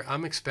came here.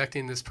 I'm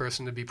expecting this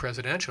person to be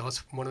presidential. That's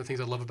one of the things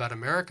I love about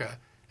America,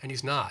 and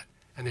he's not,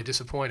 and they're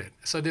disappointed.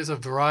 So there's a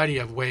variety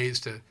of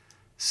ways to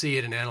see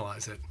it and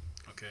analyze it.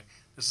 Okay.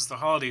 This is the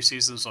holiday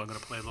season, so I'm going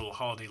to play a little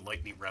holiday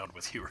lightning round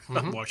with you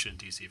in Washington,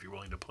 D.C., if you're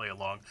willing to play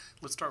along.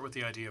 Let's start with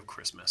the idea of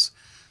Christmas.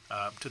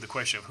 To the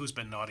question of who's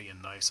been naughty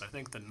and nice, I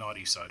think the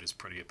naughty side is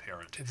pretty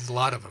apparent. There's a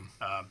lot of them.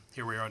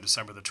 Here we are on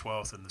December the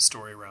 12th, and the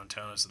story around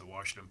town is that the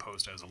Washington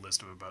Post has a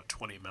list of about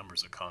 20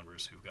 members of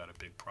Congress who've got a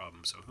big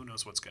problem. So who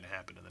knows what's going to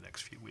happen in the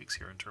next few weeks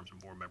here in terms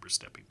of more members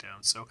stepping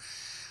down. So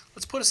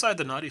let's put aside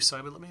the naughty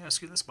side, but let me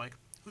ask you this, Mike.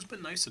 Who's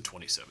been nice in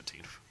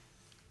 2017?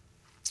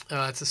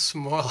 It's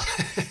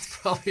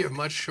probably a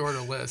much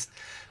shorter list.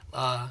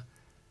 I'd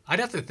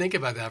have to think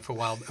about that for a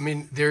while. I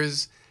mean,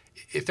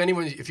 if you're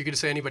going to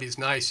say anybody's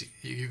nice,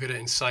 you're going to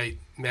incite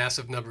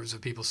massive numbers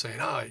of people saying,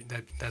 "Oh,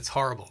 that's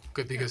horrible,"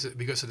 good because of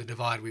the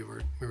divide we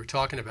were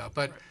talking about.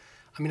 But right.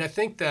 I mean, I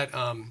think that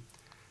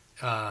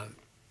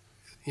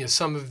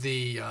some of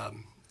the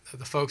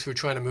folks who are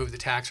trying to move the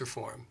tax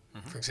reform,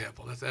 for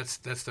example, that's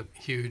the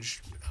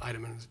huge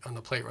item on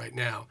the plate right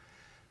now,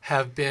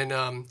 have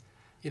been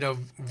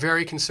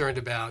very concerned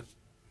about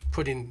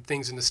putting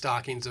things in the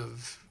stockings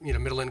of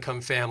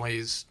middle-income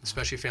families,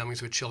 especially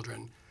families with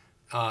children,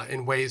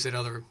 in ways that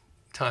other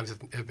times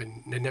they've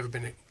never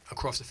been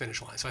across the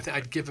finish line. So I think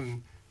I'd give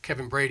him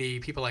Kevin Brady,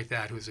 people like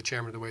that, who's the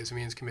chairman of the Ways and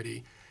Means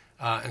Committee,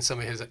 and some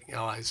of his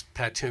allies,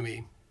 Pat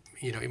Toomey,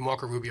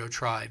 Marco Rubio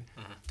tried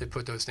to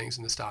put those things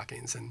in the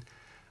stockings, and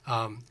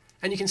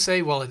you can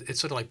say, well, it's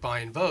sort of like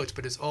buying votes,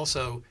 but it's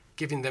also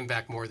giving them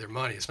back more of their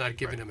money. It's not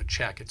giving them a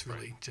check. It's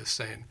really just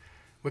saying,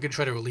 we're going to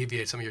try to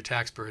alleviate some of your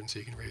tax burden so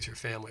you can raise your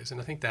families,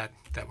 and I think that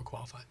would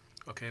qualify.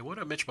 Okay, what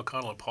do Mitch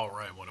McConnell and Paul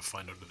Ryan want to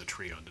find under the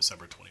tree on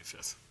December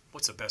 25th?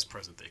 What's the best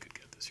present they could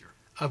get this year?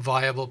 A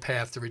viable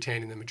path to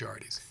retaining the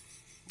majorities.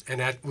 And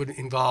that would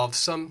involve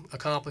some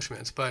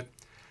accomplishments. But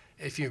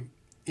if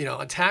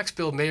a tax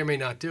bill may or may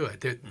not do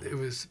it. It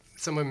was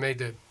someone made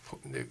the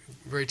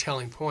very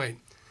telling point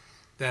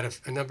that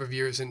a number of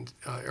years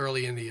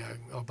early in the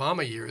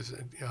Obama years,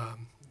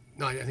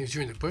 I think it was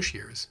during the Bush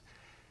years,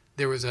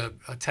 there was a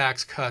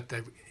tax cut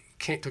that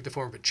took the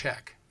form of a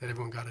check. That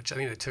everyone got a check. I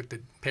think they took the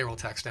payroll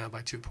tax down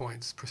by 2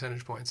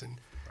 percentage points, and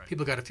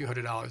people got a few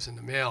 $100s in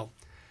the mail.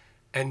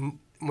 And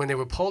when they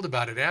were polled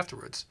about it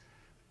afterwards,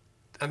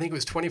 I think it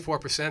was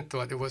 24%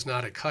 thought it was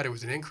not a cut, it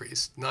was an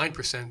increase.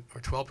 9%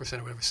 or 12%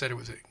 or whatever said it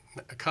was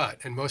a cut,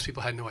 and most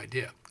people had no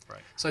idea.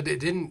 Right. So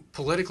it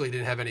politically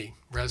didn't have any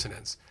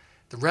resonance.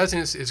 The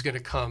resonance is going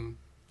to come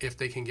if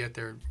they can get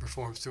their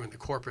reforms through in the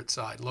corporate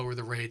side, lower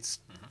the rates,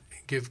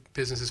 give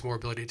businesses more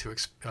ability to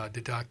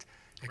deduct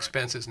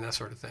expenses and that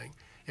sort of thing.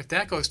 If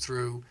that goes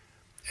through,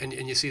 and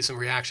you see some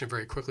reaction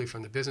very quickly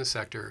from the business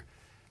sector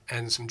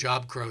and some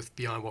job growth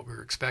beyond what we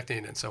were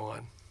expecting and so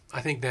on,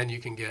 I think then you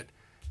can get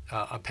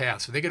a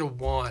path. So they're going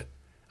to want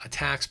a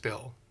tax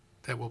bill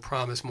that will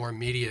promise more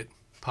immediate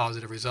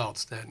positive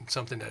results than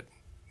something that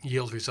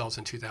yields results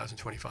in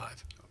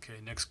 2025. Okay,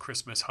 next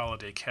Christmas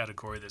holiday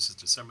category. This is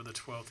December the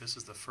 12th. This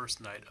is the first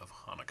night of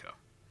Hanukkah,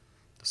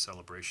 the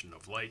celebration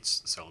of lights,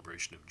 the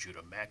celebration of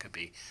Judah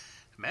Maccabee.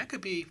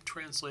 Maccabee,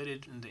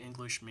 translated into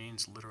English,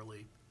 means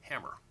literally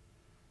hammer.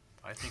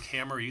 I think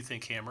hammer, you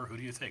think hammer. Who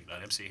do you think?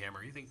 Not MC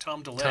Hammer. You think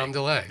Tom DeLay. Tom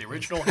DeLay. The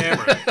original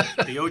hammer,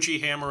 the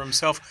OG hammer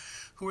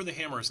himself. Who are the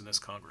hammers in this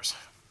Congress?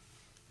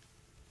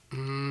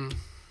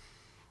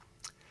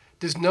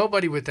 There's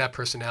nobody with that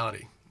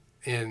personality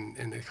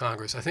in the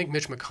Congress. I think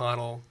Mitch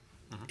McConnell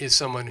is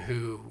someone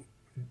who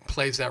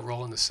plays that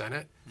role in the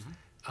Senate.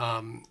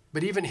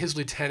 But even his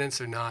lieutenants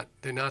they're not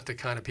the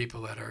kind of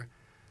people that are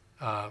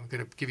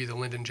going to give you the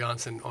Lyndon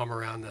Johnson arm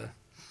around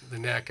the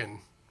neck and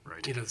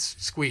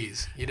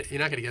squeeze. You're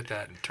not going to get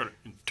that. And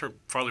turn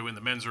farther in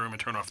the men's room and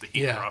turn off the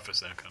heat in your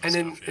office, that kind of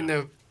stuff. And in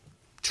the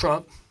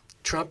Trump,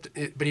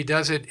 but he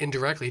does it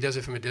indirectly. He does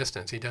it from a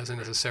distance. He doesn't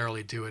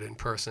necessarily do it in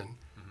person.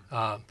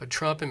 But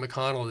Trump and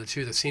McConnell are the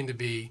two that seem to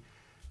be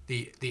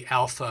the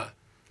alpha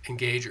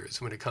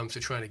engagers when it comes to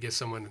trying to get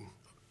someone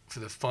for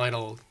the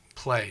final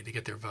play to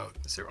get their vote.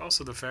 Is there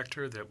also the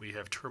factor that we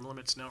have term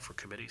limits now for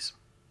committees?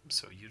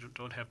 So you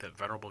don't have that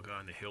venerable guy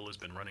on the Hill who's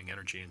been running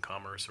energy and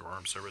commerce or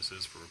armed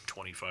services for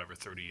 25 or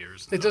 30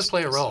 years. It does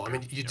play a role. I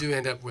mean, you do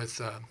end up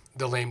with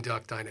the lame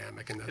duck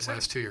dynamic in the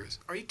last 2 years.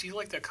 Do you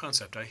like that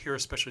concept? I hear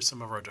especially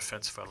some of our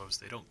defense fellows,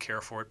 they don't care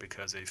for it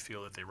because they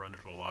feel that they run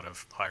into a lot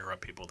of higher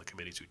up people in the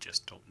committees who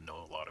just don't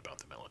know a lot about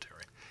the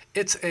military.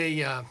 It's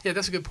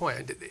that's a good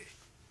point.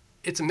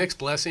 It's a mixed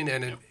blessing,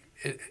 and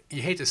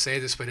you hate to say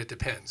this, but it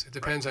depends. It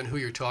depends on who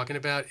you're talking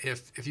about.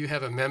 If you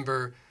have a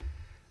member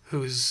who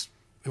was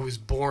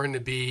born to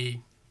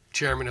be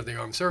chairman of the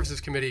Armed Services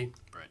Committee,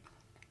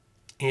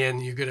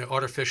 and you're going to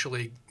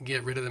artificially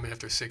get rid of them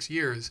after 6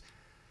 years,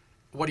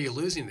 what are you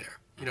losing there?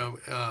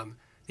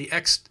 The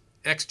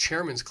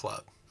ex-chairman's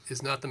club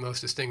is not the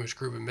most distinguished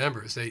group of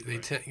members.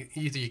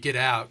 Either you get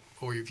out,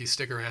 or if you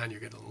stick around, you're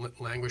going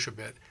to languish a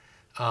bit.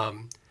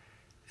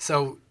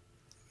 So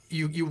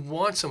you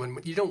want someone,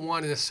 you don't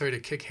want necessarily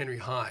to kick Henry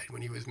Hyde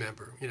when he was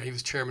member. He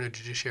was chairman of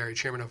Judiciary,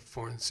 chairman of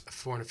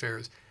Foreign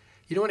Affairs.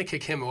 You don't want to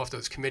kick him off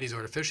those committees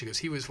artificially because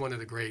he was one of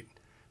the great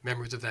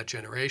members of that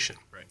generation.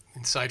 Right.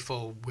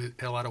 Insightful,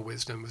 had a lot of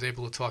wisdom, was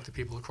able to talk to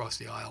people across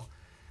the aisle.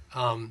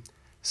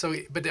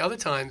 But the other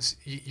times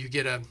you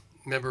get a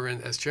member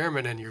in as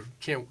chairman and you're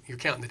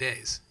counting the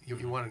days.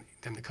 You want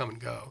them to come and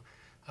go.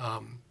 I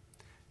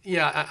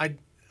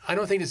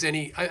don't think there's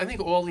any. I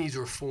think all these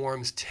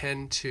reforms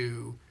tend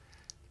to,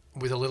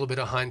 with a little bit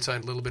of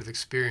hindsight, a little bit of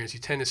experience, you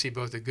tend to see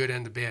both the good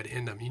and the bad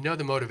in them. You know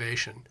the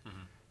motivation,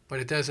 but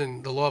it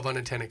doesn't. The law of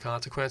unintended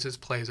consequences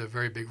plays a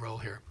very big role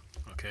here.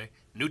 Okay,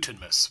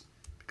 Newton-mas,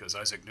 because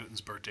Isaac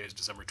Newton's birthday is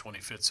December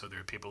 25th, so there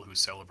are people who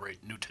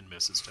celebrate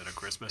Newton-mas instead of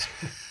Christmas.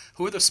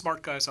 Who are the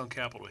smart guys on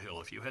Capitol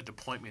Hill? If you had to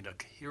point me to,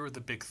 here are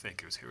the big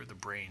thinkers, here are the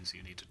brains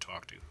you need to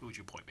talk to, who would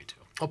you point me to?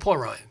 Oh, Paul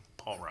Ryan.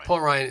 Paul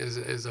Ryan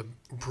is a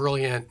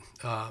brilliant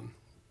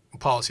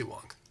policy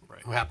wonk,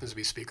 right, who happens to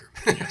be Speaker.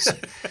 Yes.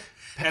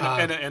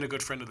 and a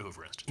good friend of the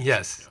Hoover Institution.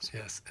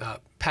 Yes.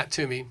 Pat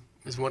Toomey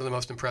is one of the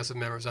most impressive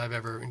members I've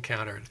ever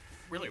encountered.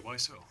 Really? Why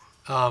so?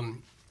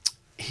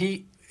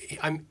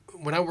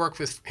 When I worked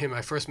with him,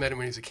 I first met him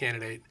when he was a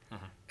candidate, and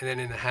then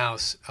in the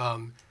House.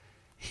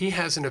 He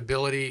has an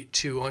ability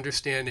to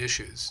understand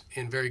issues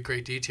in very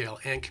great detail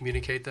and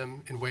communicate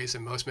them in ways that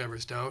most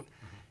members don't.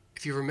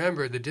 If you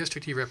remember, the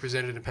district he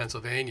represented in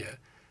Pennsylvania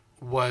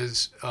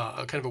was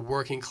a kind of a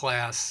working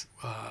class,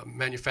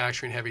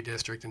 manufacturing-heavy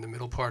district in the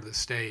middle part of the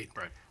state,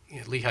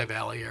 right. Lehigh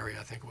Valley area,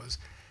 I think it was.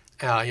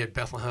 He had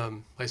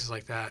Bethlehem, places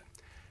like that,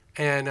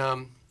 and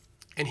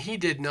he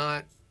did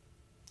not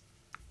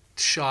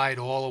shied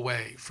all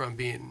away from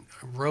being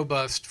a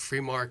robust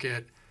free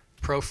market,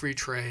 pro-free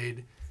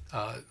trade,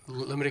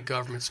 limited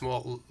government,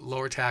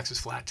 lower taxes,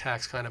 flat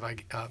tax kind of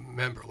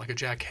member, like a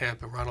Jack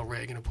Kemp and Ronald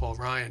Reagan and Paul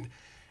Ryan.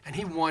 And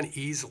he won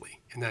easily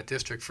in that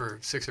district for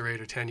 6 or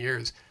 8 or 10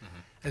 years.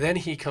 And then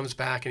he comes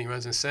back and he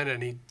runs in the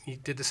Senate and he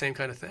did the same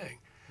kind of thing.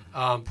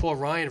 Paul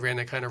Ryan ran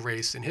that kind of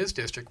race in his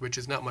district, which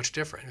is not much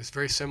different. It's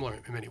very similar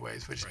in many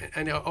ways.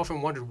 And I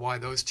often wondered why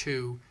those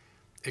two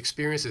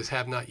experiences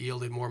have not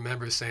yielded more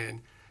members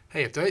saying,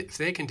 hey, if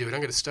they can do it,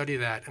 I'm going to study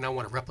that and I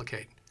want to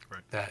replicate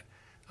that.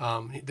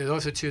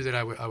 Those are two that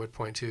I would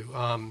point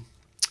to.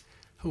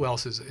 Who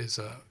else is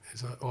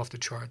off the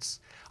charts?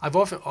 I've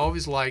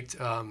always liked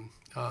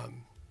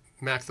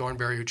Mac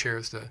Thornberry, who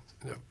chairs the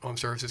Armed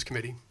Services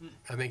Committee.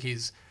 I think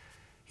he's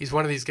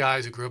one of these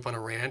guys who grew up on a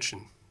ranch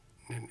in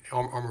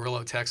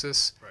Amarillo,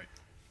 Texas,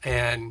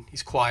 and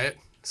he's quiet,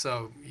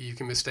 so you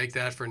can mistake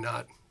that for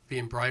not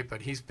being bright.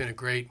 But he's been a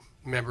great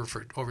member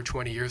for over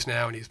 20 years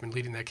now, and he's been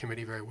leading that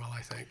committee very well,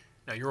 I think.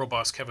 Now, your old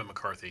boss, Kevin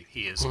McCarthy,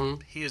 he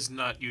is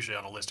not usually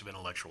on a list of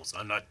intellectuals.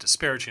 I'm not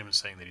disparaging him and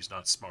saying that he's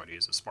not smart. He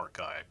is a smart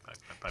guy.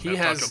 He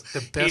has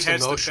the best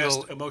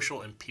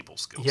emotional and people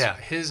skills. Yeah,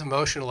 his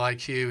emotional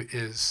IQ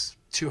is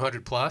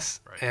 200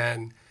 plus,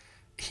 and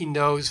he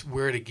knows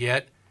where to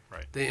get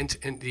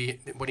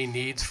what he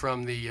needs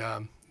from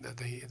the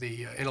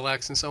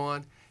intellects and so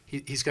on.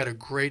 He's got a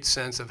great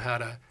sense of how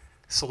to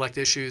select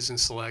issues and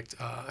select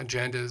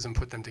agendas and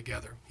put them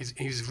together.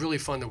 He's really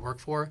fun to work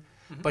for.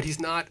 But he's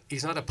not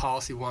a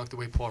policy wonk the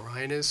way Paul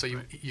Ryan is. So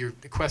you're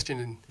the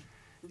question,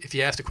 if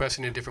you ask the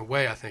question in a different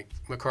way, I think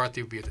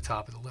McCarthy would be at the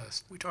top of the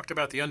list. We talked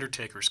about the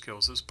undertaker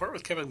skills. Is part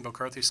with Kevin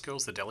McCarthy's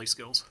skills the deli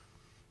skills?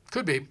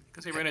 Could be,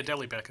 because he ran a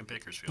deli back in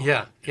Bakersfield.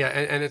 Yeah,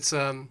 and it's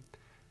I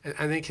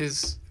think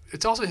it's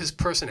also his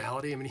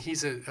personality. I mean,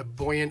 he's a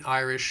buoyant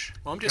Irish.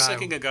 Well, I'm just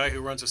thinking a guy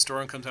who runs a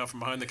store and comes out from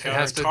behind the counter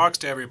and talks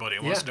to everybody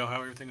and wants to know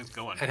how everything is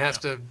going. And has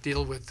to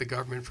deal with the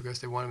government because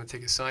they want him to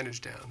take his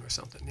signage down or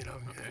something,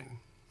 Okay.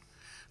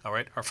 All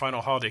right, our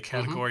final holiday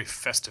category,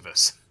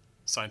 Festivus.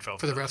 Seinfeld.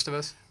 For the rest of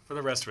us? For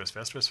the rest of us.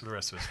 Festivus for the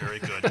rest of us. Very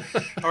good.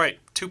 All right,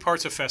 2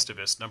 parts of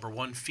Festivus. Number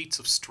 1, feats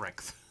of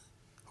strength.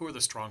 Who are the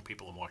strong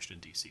people in Washington,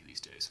 D.C. these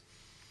days?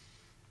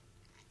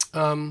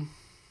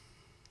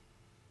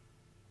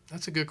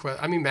 That's a good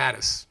question. I mean,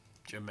 Mattis.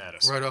 Jim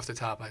Mattis. Right off the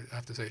top, I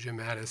have to say Jim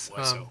Mattis.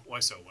 Why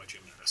so? Why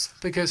Jim Mattis?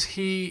 Because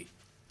he,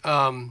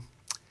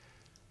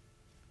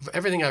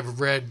 everything I've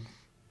read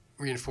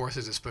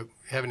reinforces this, but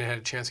haven't had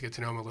a chance to get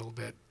to know him a little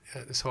bit.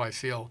 That's how I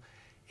feel.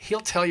 He'll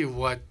tell you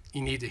what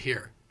you need to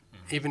hear,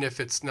 even if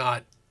it's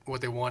not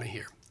what they want to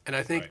hear. And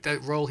I think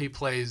that role he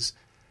plays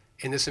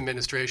in this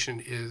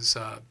administration is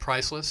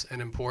priceless and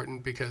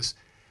important because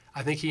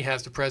I think he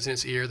has the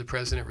president's ear. The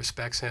president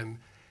respects him,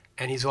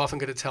 and he's often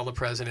going to tell the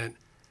president,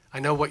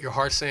 I know what your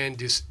heart's saying,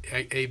 do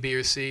A, B,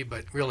 or C,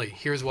 but really,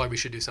 here's why we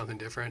should do something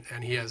different.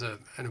 And he has an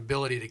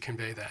ability to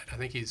convey that. I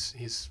think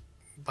he's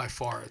by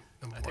far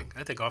number one.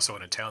 I think also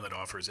in a town that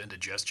offers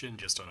indigestion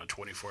just on a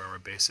 24-hour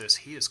basis,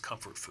 he is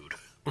comfort food.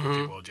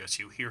 Well, just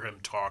you hear him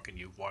talk and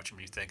you watch him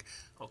and you think,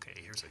 okay,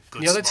 here's a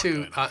good. The other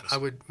two I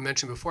would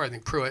mention before, I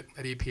think Pruitt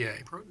at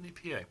EPA. Pruitt and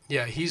EPA.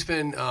 Yeah, he's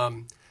been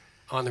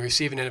on the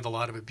receiving end of a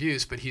lot of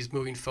abuse, but he's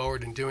moving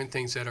forward and doing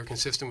things that are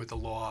consistent with the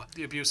law.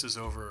 The abuse is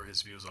over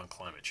his views on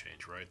climate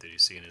change, right? That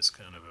he's seen as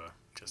kind of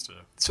just a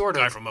sort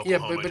guy of, from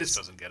Oklahoma but who it's, just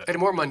doesn't get it. At a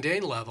more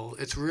mundane level,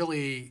 it's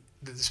really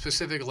the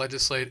specific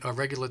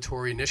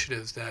regulatory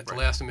initiatives that the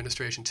last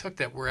administration took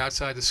that were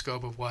outside the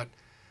scope of what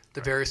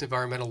the various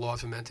environmental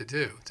laws were meant to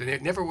do. They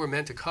never were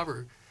meant to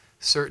cover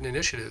certain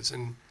initiatives,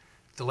 and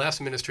the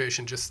last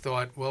administration just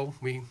thought, well,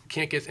 we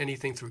can't get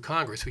anything through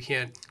Congress. We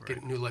can't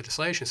get new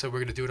legislation, so we're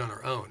going to do it on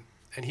our own.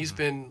 And he's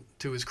been,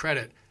 to his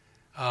credit,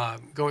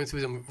 going through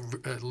them,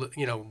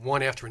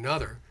 one after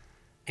another,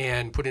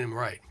 and putting them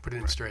putting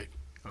them straight.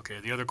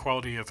 Okay, the other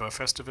quality of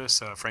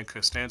Festivus, Frank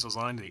Costanza's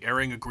line, the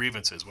airing of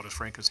grievances. What does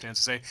Frank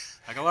Costanza say?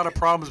 I got a lot of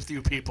problems with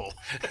you people.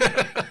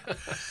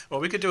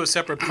 Well, we could do a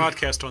separate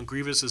podcast on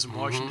grievances in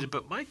Washington,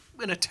 but Mike,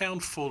 in a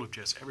town full of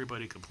just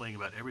everybody complaining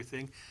about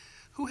everything,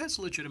 who has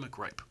a legitimate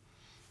gripe?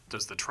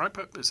 Is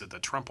it the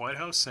Trump White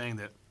House saying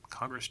that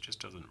Congress just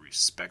doesn't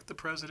respect the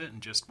president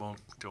and just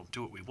don't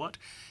do what we want?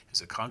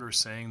 Is it Congress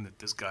saying that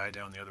this guy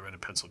down the other end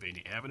of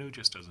Pennsylvania Avenue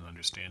just doesn't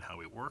understand how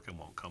we work and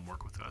won't come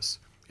work with us?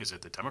 Is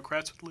it the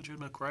Democrats with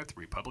legitimate gripe, the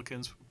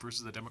Republicans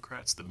versus the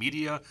Democrats, the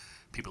media,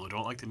 people who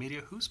don't like the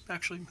media? Who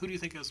do you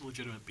think has a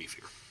legitimate beef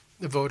here?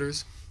 The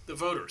voters. The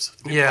voters.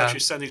 People actually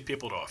send these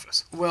people to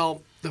office.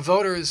 Well, the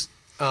voters,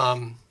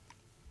 I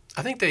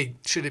think they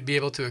should be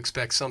able to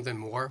expect something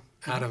more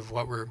out of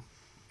what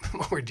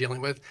we're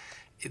dealing with.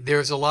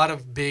 There's a lot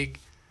of big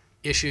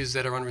issues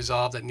that are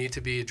unresolved that need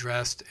to be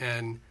addressed,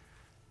 and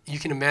you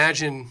can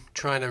imagine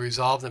trying to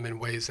resolve them in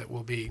ways that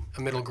will be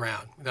a middle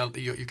ground.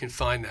 You can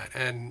find that,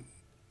 and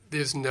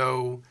there's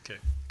no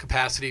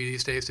capacity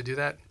these days to do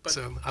that.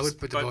 So I would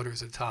put the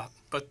voters at the top.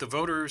 But the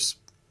voters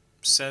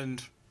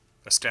send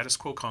a status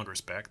quo Congress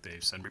back. They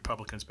send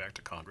Republicans back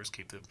to Congress,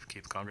 keep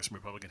Congress in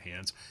Republican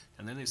hands,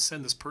 and then they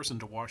send this person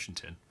to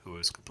Washington who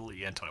is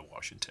completely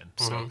anti-Washington.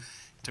 So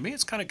to me,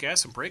 it's kind of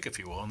gas and brake, if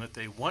you will, in that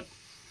they want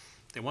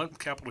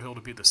Capitol Hill to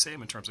be the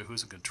same in terms of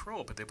who's in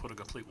control, but they put a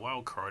complete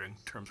wild card in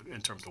terms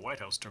of the White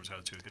House, in terms of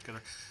how the two get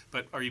together.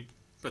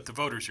 But the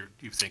voters,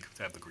 you think,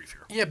 have the grief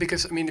here? Yeah,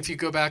 because if you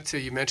go back to,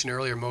 you mentioned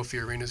earlier Mo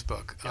Fiorina's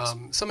book. Yes.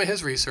 Some of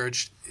his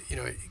research,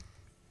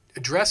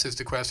 addresses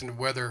the question of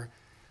whether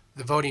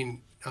the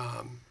voting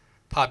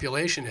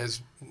population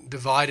has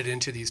divided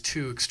into these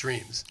two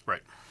extremes.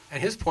 Right.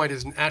 And his point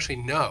is actually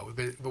no.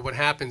 But what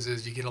happens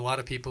is you get a lot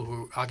of people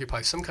who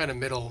occupy some kind of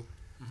middle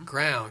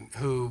ground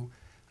who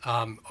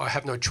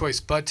have no choice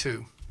but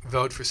to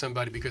vote for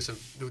somebody because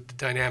of the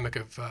dynamic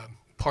of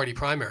party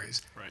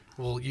primaries. Right.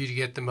 Well, you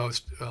get the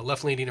most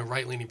left-leaning or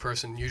right-leaning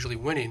person usually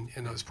winning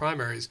in those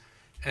primaries,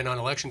 and on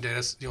election day,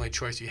 that's the only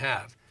choice you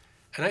have.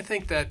 And I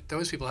think that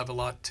those people have a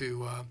lot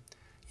to,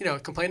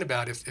 complain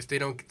about if they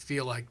don't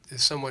feel like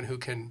there's someone who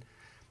can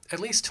at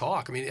least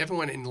talk.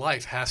 Everyone in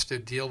life has to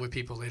deal with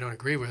people they don't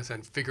agree with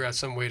and figure out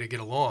some way to get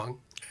along,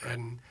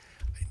 and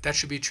that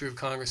should be true of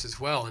Congress as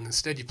well. And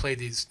instead, you play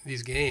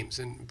these games,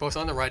 and both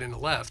on the right and the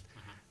left,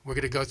 we're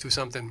going to go through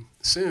something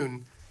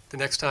soon. The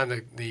next time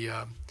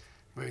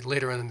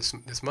later on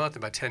this month,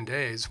 about 10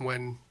 days,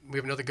 when we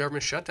have another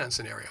government shutdown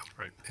scenario.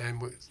 Right.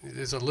 And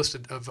there's a list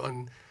of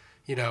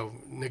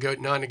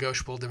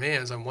non-negotiable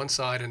demands on one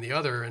side and the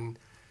other, and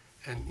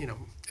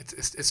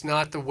it's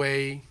not the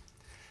way.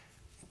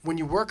 When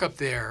you work up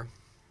there,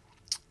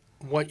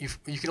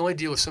 you can only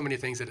deal with so many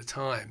things at a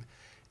time,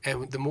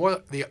 and the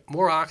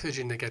more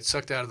oxygen that gets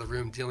sucked out of the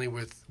room dealing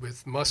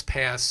with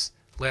must-pass,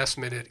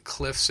 last-minute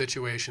cliff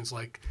situations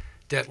like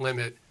debt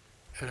limit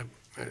and a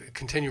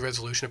continued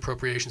resolution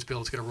appropriations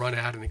bill is going to run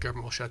out and the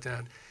government will shut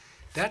down.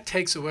 That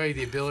takes away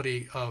the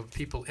ability of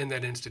people in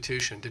that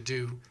institution to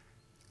do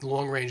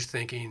long-range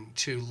thinking,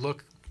 to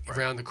look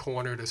around the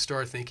corner, to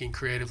start thinking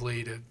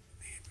creatively, to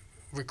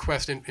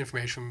request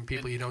information from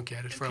people you don't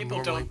get it from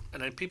normally.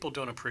 People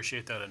don't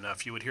appreciate that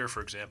enough. You would hear, for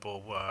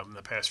example, in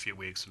the past few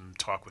weeks, some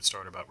talk would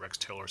start about Rex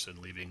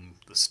Tillerson leaving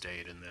the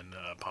state, and then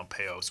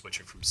Pompeo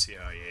switching from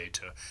CIA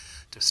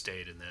to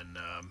state, and then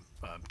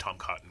Tom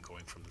Cotton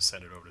going from the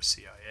Senate over to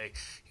CIA.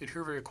 You'd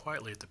hear very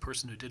quietly that the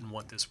person who didn't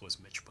want this was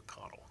Mitch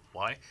McConnell.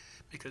 Why?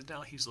 Because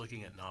now he's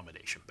looking at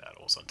nomination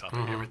battles on top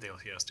of everything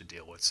else he has to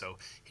deal with. So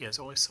he has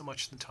only so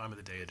much time of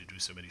the day to do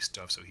so many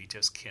stuff, so he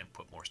just can't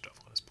put more stuff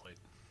on his plate.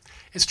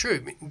 It's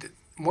true.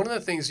 One of the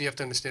things you have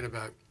to understand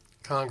about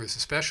Congress,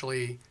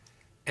 especially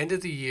end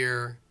of the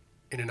year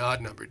in an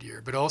odd-numbered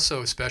year, but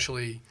also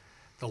especially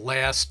the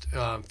last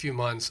few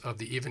months of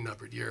the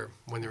even-numbered year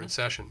when they're in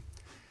session,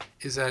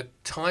 is that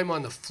time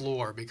on the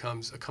floor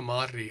becomes a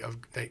commodity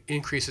that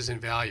increases in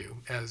value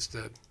as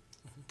the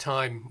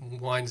time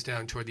winds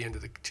down toward the end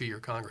of the two-year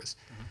Congress.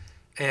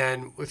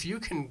 And if you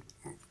can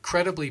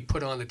credibly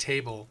put on the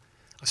table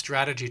a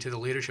strategy to the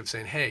leadership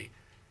saying, hey,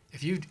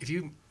 if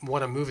you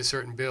want to move a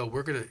certain bill,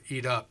 we're going to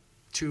eat up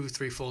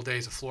 2-3 full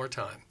days of floor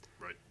time.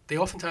 Right. They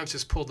oftentimes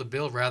just pull the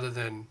bill rather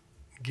than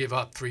give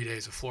up 3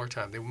 days of floor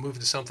time. They move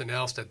to something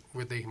else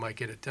where they might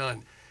get it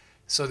done.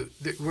 So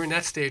we're in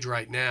that stage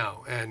right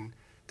now, and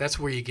that's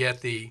where you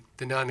get the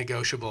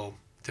non-negotiable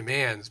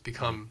demands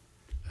become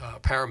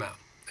paramount.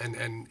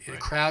 and it Right.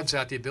 crowds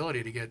out the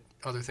ability to get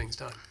other things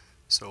done.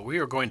 So we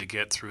are going to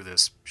get through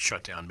this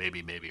shutdown,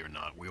 maybe or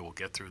not. We will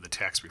get through the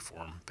tax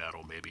reform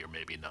battle, maybe or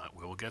maybe not.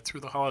 We will get through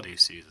the holiday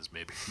seasons,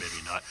 maybe or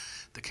maybe not.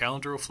 The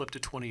calendar will flip to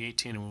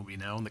 2018, and we'll be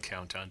now in the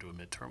countdown to a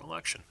midterm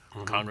election.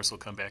 Congress will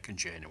come back in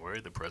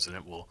January. The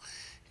president will,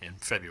 in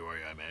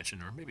February, I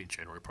imagine, or maybe in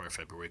January, probably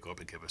February, go up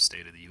and give a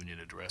State of the Union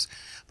address.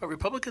 But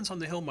Republicans on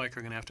the Hill, Mike,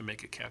 are going to have to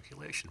make a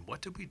calculation.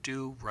 What did we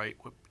do right?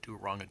 What did we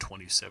do wrong in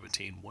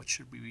 2017? What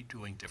should we be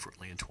doing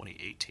differently in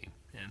 2018?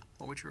 And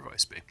what would your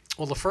advice be?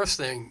 Well, the first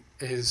thing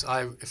is,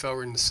 if I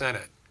were in the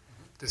Senate,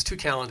 there's two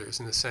calendars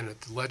in the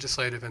Senate, the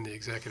legislative and the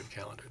executive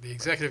calendar. The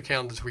executive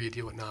calendar is where you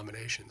deal with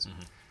nominations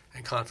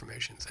and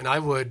confirmations. And I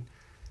would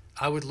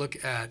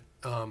look at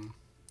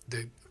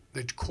the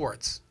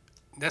courts.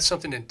 That's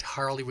something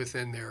entirely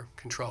within their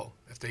control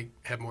if they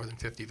have more than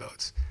 50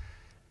 votes.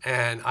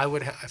 And I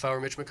would, if I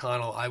were Mitch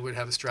McConnell, I would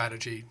have a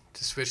strategy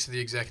to switch to the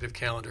executive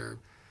calendar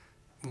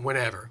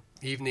whenever,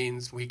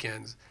 evenings,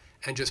 weekends,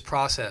 and just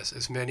process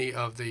as many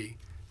of the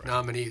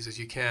nominees as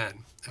you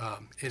can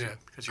in a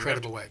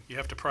credible way. You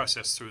have to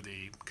process through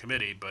the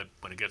committee, but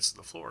when it gets to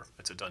the floor,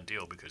 it's a done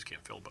deal because you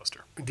can't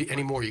filibuster.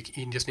 Anymore, you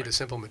just need a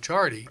simple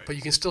majority, but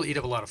you can still eat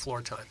up a lot of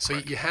floor time. So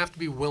you have to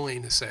be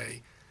willing to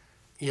say,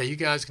 yeah, you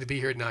guys are going to be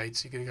here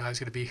nights, you guys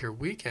are going to be here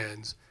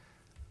weekends,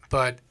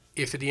 but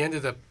if at the end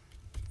of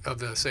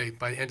the say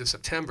by the end of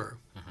September,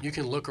 you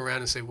can look around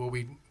and say, well,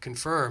 we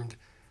confirmed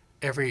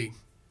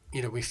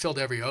we filled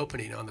every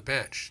opening on the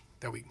bench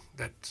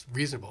that's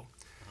reasonable.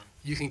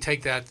 You can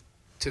take that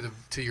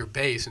to your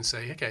base and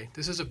say, okay,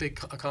 this is a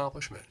big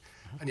accomplishment.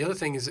 And the other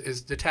thing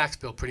is the tax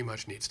bill pretty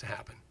much needs to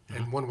happen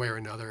in one way or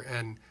another.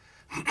 And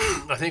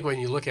I think when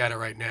you look at it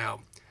right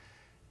now,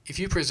 if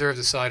you preserve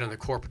the side on the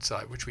corporate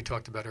side, which we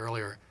talked about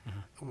earlier,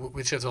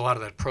 which has a lot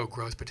of that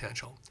pro-growth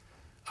potential,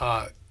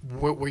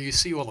 where you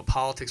see all the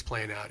politics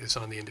playing out is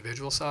on the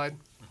individual side.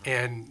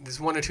 And there's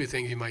one or two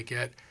things you might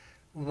get.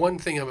 One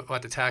thing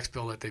about the tax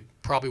bill that they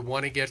probably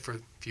want to get for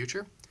the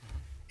future,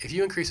 if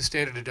you increase the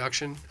standard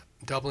deduction,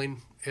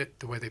 doubling it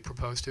the way they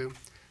propose to,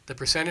 the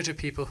percentage of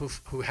people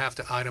who have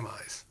to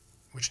itemize,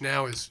 which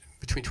now is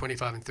between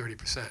 25 and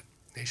 30%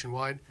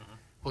 nationwide,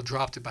 will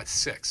drop to about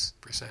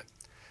 6%.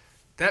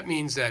 That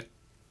means that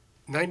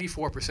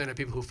 94% of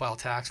people who file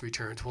tax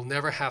returns will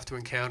never have to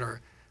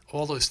encounter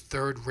all those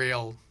third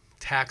rail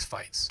tax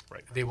fights.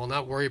 Right. They will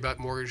not worry about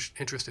mortgage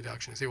interest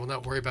deductions. They will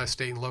not worry about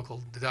state and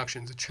local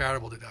deductions and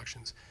charitable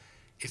deductions.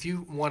 If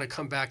you want to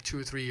come back 2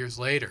 or 3 years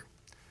later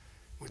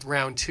with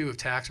round 2 of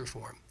tax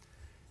reform,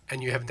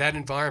 and you have that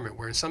environment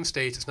where in some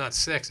states it's not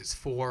 6, it's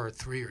 4 or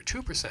 3 or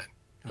 2%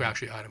 who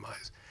actually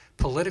itemize.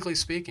 Politically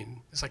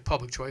speaking, it's like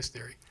public choice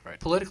theory. Right.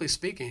 Politically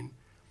speaking,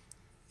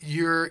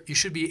 you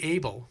should be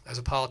able, as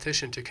a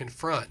politician, to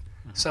confront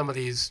some of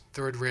these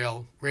third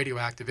rail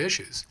radioactive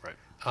issues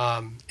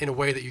in a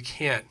way that you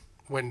can't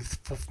when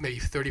maybe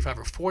 35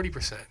 or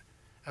 40%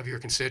 of your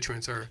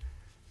constituents are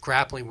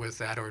grappling with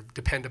that or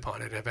depend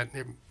upon it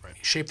and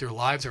shape their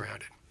lives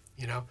around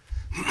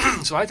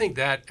it. So I think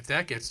that if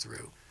that gets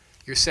through,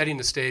 you're setting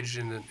the stage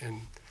in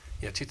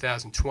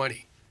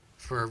 2020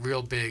 for a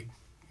real big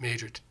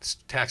major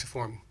tax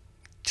reform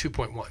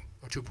 2.1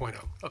 or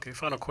 2.0. Okay,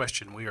 final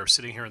question. We are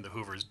sitting here in the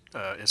Hoover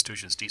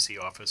Institution's D.C.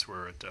 office.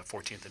 We're at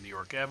 14th and New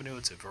York Avenue.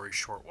 It's a very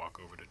short walk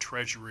over to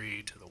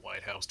Treasury, to the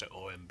White House, to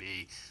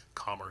OMB,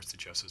 Commerce, the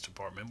Justice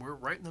Department. We're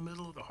right in the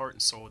middle of the heart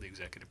and soul of the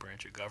executive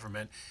branch of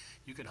government.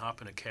 You can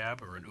hop in a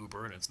cab or an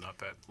Uber, and it's not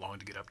that long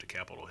to get up to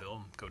Capitol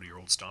Hill and go to your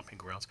old stomping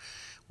grounds.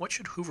 What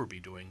should Hoover be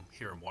doing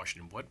here in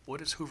Washington?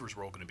 What is Hoover's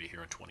role going to be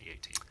here in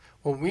 2018?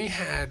 Well, we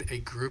had a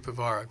group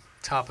of our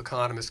top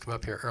economists come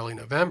up here early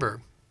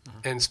November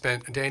and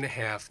spent a day and a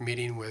half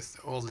meeting with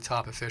all the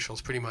top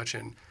officials, pretty much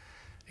in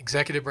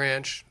executive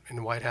branch, in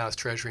the White House,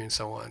 Treasury, and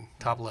so on,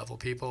 top-level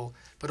people,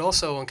 but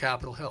also on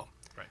Capitol Hill.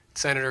 Right.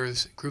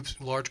 Senators,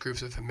 large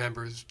groups of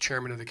members,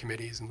 chairmen of the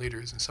committees and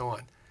leaders and so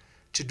on,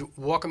 to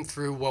walk them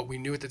through what we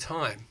knew at the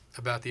time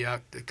about the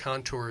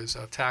contours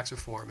of tax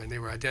reform. And they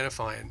were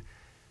identifying,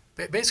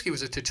 basically it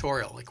was a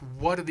tutorial, like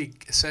what are the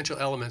essential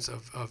elements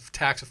of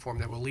tax reform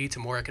that will lead to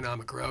more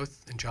economic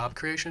growth and job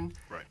creation,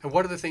 and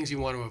what are the things you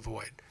want to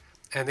avoid.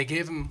 And they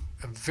gave them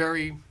a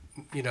very,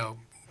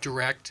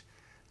 direct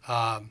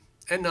and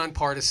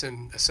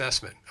nonpartisan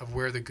assessment of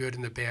where the good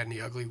and the bad and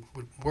the ugly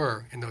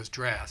were in those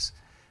drafts,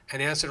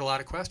 and answered a lot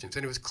of questions.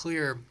 And it was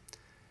clear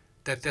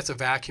that that's a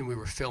vacuum we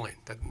were filling,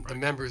 that the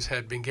members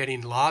had been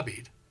getting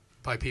lobbied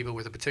by people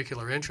with a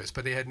particular interest,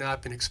 but they had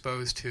not been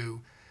exposed to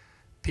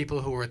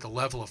people who were at the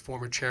level of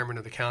former chairman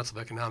of the Council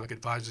of Economic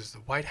Advisors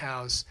of the White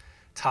House,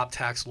 top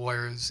tax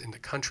lawyers in the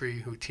country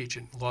who teach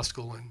in law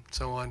school and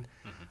so on,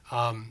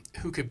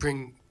 who could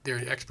bring their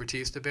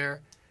expertise to bear.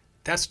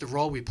 That's the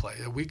role we play.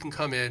 That we can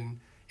come in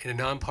a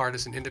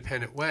nonpartisan,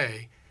 independent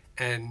way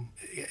and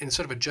in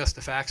sort of a just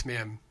the facts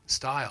ma'am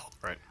style,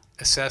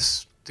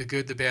 assess the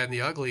good, the bad, and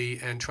the ugly,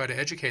 and try to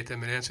educate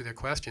them and answer their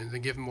questions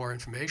and give them more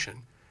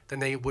information than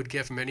they would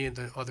get from any of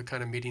the other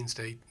kind of meetings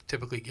they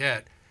typically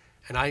get.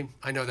 And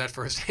I know that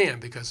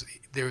firsthand because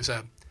there was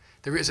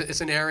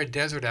it's an arid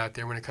desert out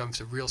there when it comes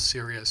to real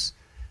serious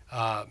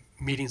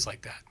meetings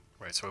like that.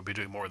 Right, so we'll be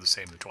doing more of the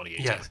same in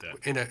 2018 Yeah, with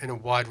that. in a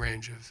wide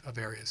range of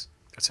areas.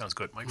 That sounds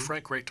good. Mike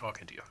Franc, great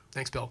talking to you.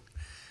 Thanks, Bill.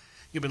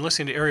 You've been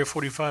listening to Area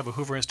 45, a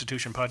Hoover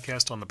Institution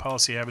podcast on the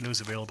policy avenues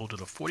available to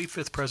the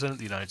 45th President of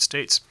the United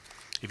States.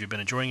 If you've been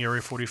enjoying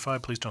Area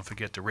 45, please don't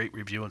forget to rate,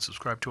 review, and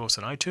subscribe to us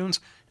on iTunes.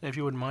 And if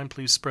you wouldn't mind,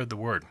 please spread the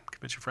word.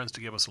 Convince your friends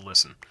to give us a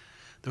listen.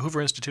 The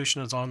Hoover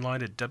Institution is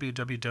online at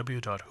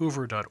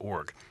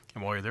www.hoover.org.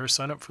 And while you're there,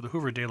 sign up for the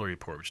Hoover Daily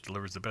Report, which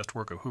delivers the best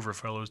work of Hoover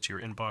Fellows to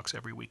your inbox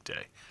every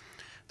weekday.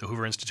 The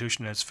Hoover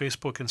Institution has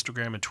Facebook,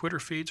 Instagram, and Twitter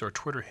feeds. Our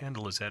Twitter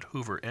handle is at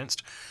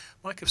HooverInst.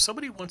 Mike, if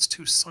somebody wants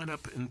to sign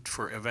up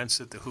for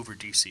events at the Hoover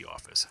DC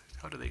office,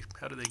 how do they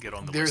get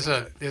on the list?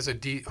 There's a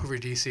Hoover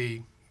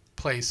DC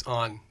place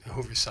on the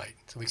Hoover site,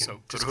 so we can go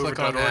just to click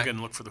on hoover.org that,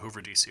 and look for the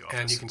Hoover DC office.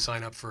 and you can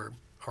sign up for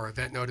our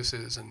event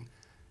notices and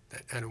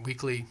a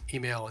weekly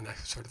email and that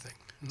sort of thing.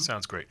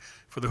 Sounds great.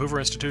 For the Hoover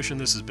Institution,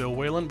 this is Bill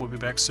Whalen. We'll be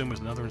back soon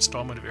with another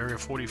installment of Area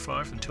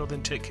 45. Until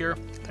then, take care.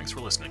 Thanks for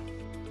listening.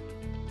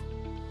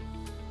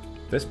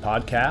 This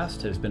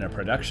podcast has been a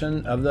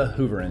production of the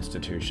Hoover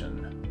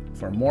Institution.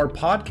 For more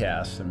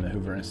podcasts from the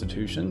Hoover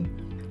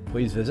Institution,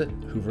 please visit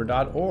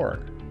hoover.org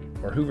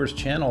or Hoover's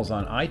channels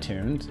on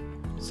iTunes,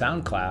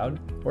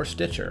 SoundCloud, or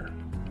Stitcher.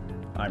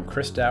 I'm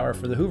Chris Dower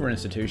for the Hoover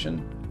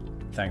Institution.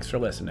 Thanks for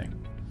listening.